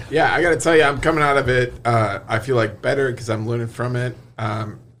single day. Yeah, I got to tell you, I'm coming out of it. I feel like better because I'm learning from it.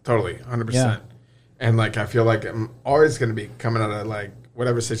 Totally, 100%. And like I feel like I'm always going to be coming out of like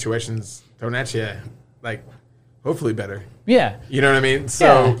whatever situations thrown at you, like hopefully better. Yeah, you know what I mean.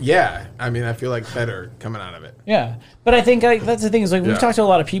 So I mean I feel like better coming out of it. Yeah, but I think like that's the thing is like we've talked to a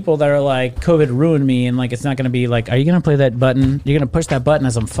lot of people that are like COVID ruined me, and like it's not going to be like, are you going to play that button? You're going to push that button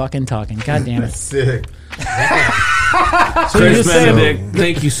as I'm fucking talking. God damn it. Sick. So Chris Benedict,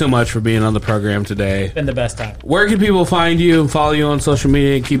 thank you so much for being on the program today. It's been the best time. Where can people find you and follow you on social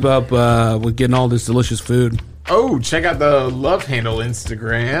media and keep up with getting all this delicious food? Oh, check out the Love Handle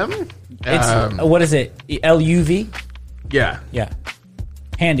Instagram. It's what is it? LUV? Yeah.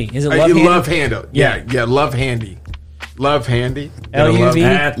 Handy. Is it Love Handy? Love Handle. Yeah, Love Handy. Love Handy. LUV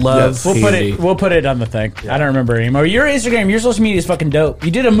at Love Handy. We'll put it on the thing. I don't remember anymore. Your Instagram, your social media is fucking dope. You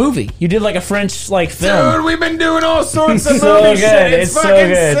did a movie. You did like a French like film. Dude, we've been doing all sorts of movie shit. It's fucking so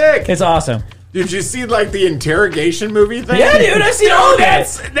good. sick. It's awesome. Did you see like the interrogation movie thing? Yeah, dude, I've seen all of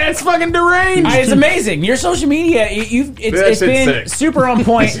that. That's fucking deranged. It's amazing. Your social media, it's been sick. Super on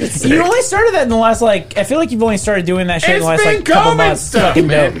point. You only started that in the last like. I feel like you've only started doing that shit in the last like couple months. Stuff, it's fucking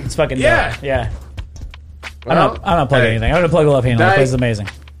man. dope. It's fucking dope. Yeah. Well, I'm not plugging anything. I'm gonna plug Love Handle. That place is amazing.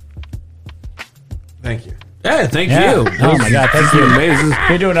 Thank you. Yeah, thank you. Oh my god, thank you. Amazing.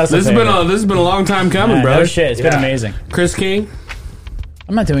 You're doing us. This has been a long time coming, bro. No shit, it's been amazing. Chris King.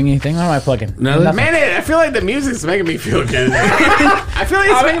 I'm not doing anything. What am I plugging? No, Man, I feel like the music's making me feel good. I feel like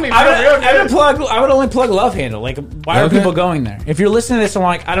it's making me feel real good. I would only plug Love Handle. Like, why are people going there? If you're listening to this and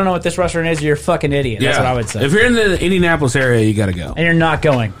like, I don't know what this restaurant is, you're a fucking idiot. That's what I would say. If you're in the Indianapolis area, you got to go. And you're not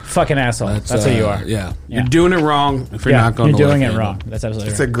going. Fucking asshole. That's who you are. Yeah. You're doing it wrong if you're not going You're to doing Love it Handle. wrong. That's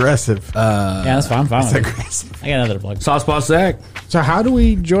absolutely It's right. aggressive. Yeah, that's fine. I'm fine with it. Aggressive. I got another plug. Sauce Boss Zach. So how do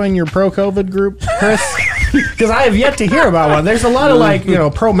we join your pro-COVID group, Chris? Because I have yet to hear about one. There's a lot of like,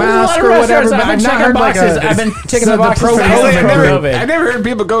 pro-mask or whatever. But I've not heard like I've been taking the boxes for I never heard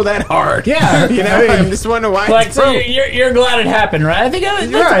people go that hard. Yeah, I'm just wondering why. Like, so you're glad it happened, right? I think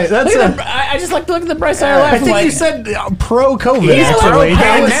right. That's I just like to look at the bright side of life. I think you said pro-COVID. Yeah, actually.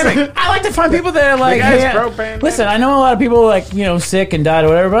 pandemic. I like to find people that are like, guy's hey, pro-pandemic. listen, I know a lot of people like, sick and died or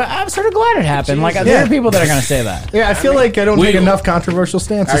whatever, but I'm sort of glad it happened. Like, there are people that are going to say that. Yeah, I feel like I don't take enough controversial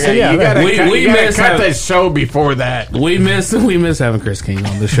stances. Okay, So yeah, you gotta, We you gotta miss cut having- the show before that. We miss having Chris King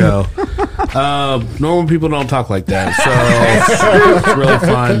on the show. Normal people don't talk like that, so it's really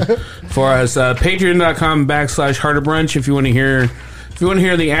fun for us. Patreon.com/Harder Brunch if you want to hear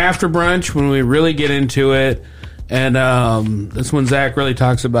the after brunch when we really get into it. And that's when Zach really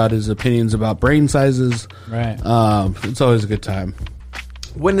talks about his opinions about brain sizes. Right. It's always a good time.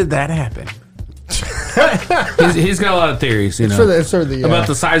 When did that happen? He's got a lot of theories, it's for the about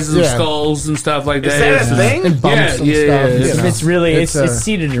the sizes of yeah. skulls and stuff like that. Is that a thing? and bumps and Yeah, stuff. yeah, you know. It's really it's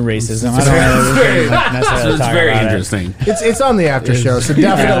seated in racism. I don't know. So it's very interesting. It's on the after show, so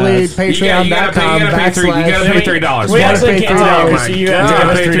definitely patreon.com You gotta pay $3. We actually can't tell you, Oh so my you have to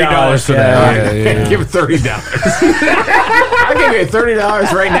God. give us $3 for that. that. Yeah. Give $30. I'll give you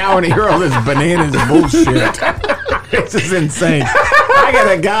 $30 right now and hear all this bananas bullshit. This is insane. I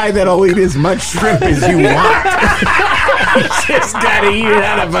got a guy that'll eat as much shrimp as you want. You just gotta eat it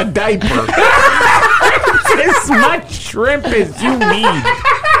out of a diaper. As much shrimp as you need.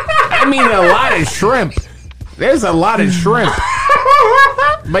 I mean a lot of shrimp. There's a lot of shrimp.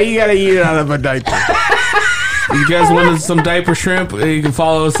 But you gotta eat it out of a diaper. You guys wanted some diaper shrimp? You can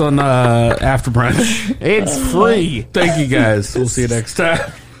follow us on After Brunch. It's free. Thank you guys. We'll see you next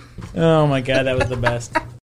time. Oh my god, that was the best.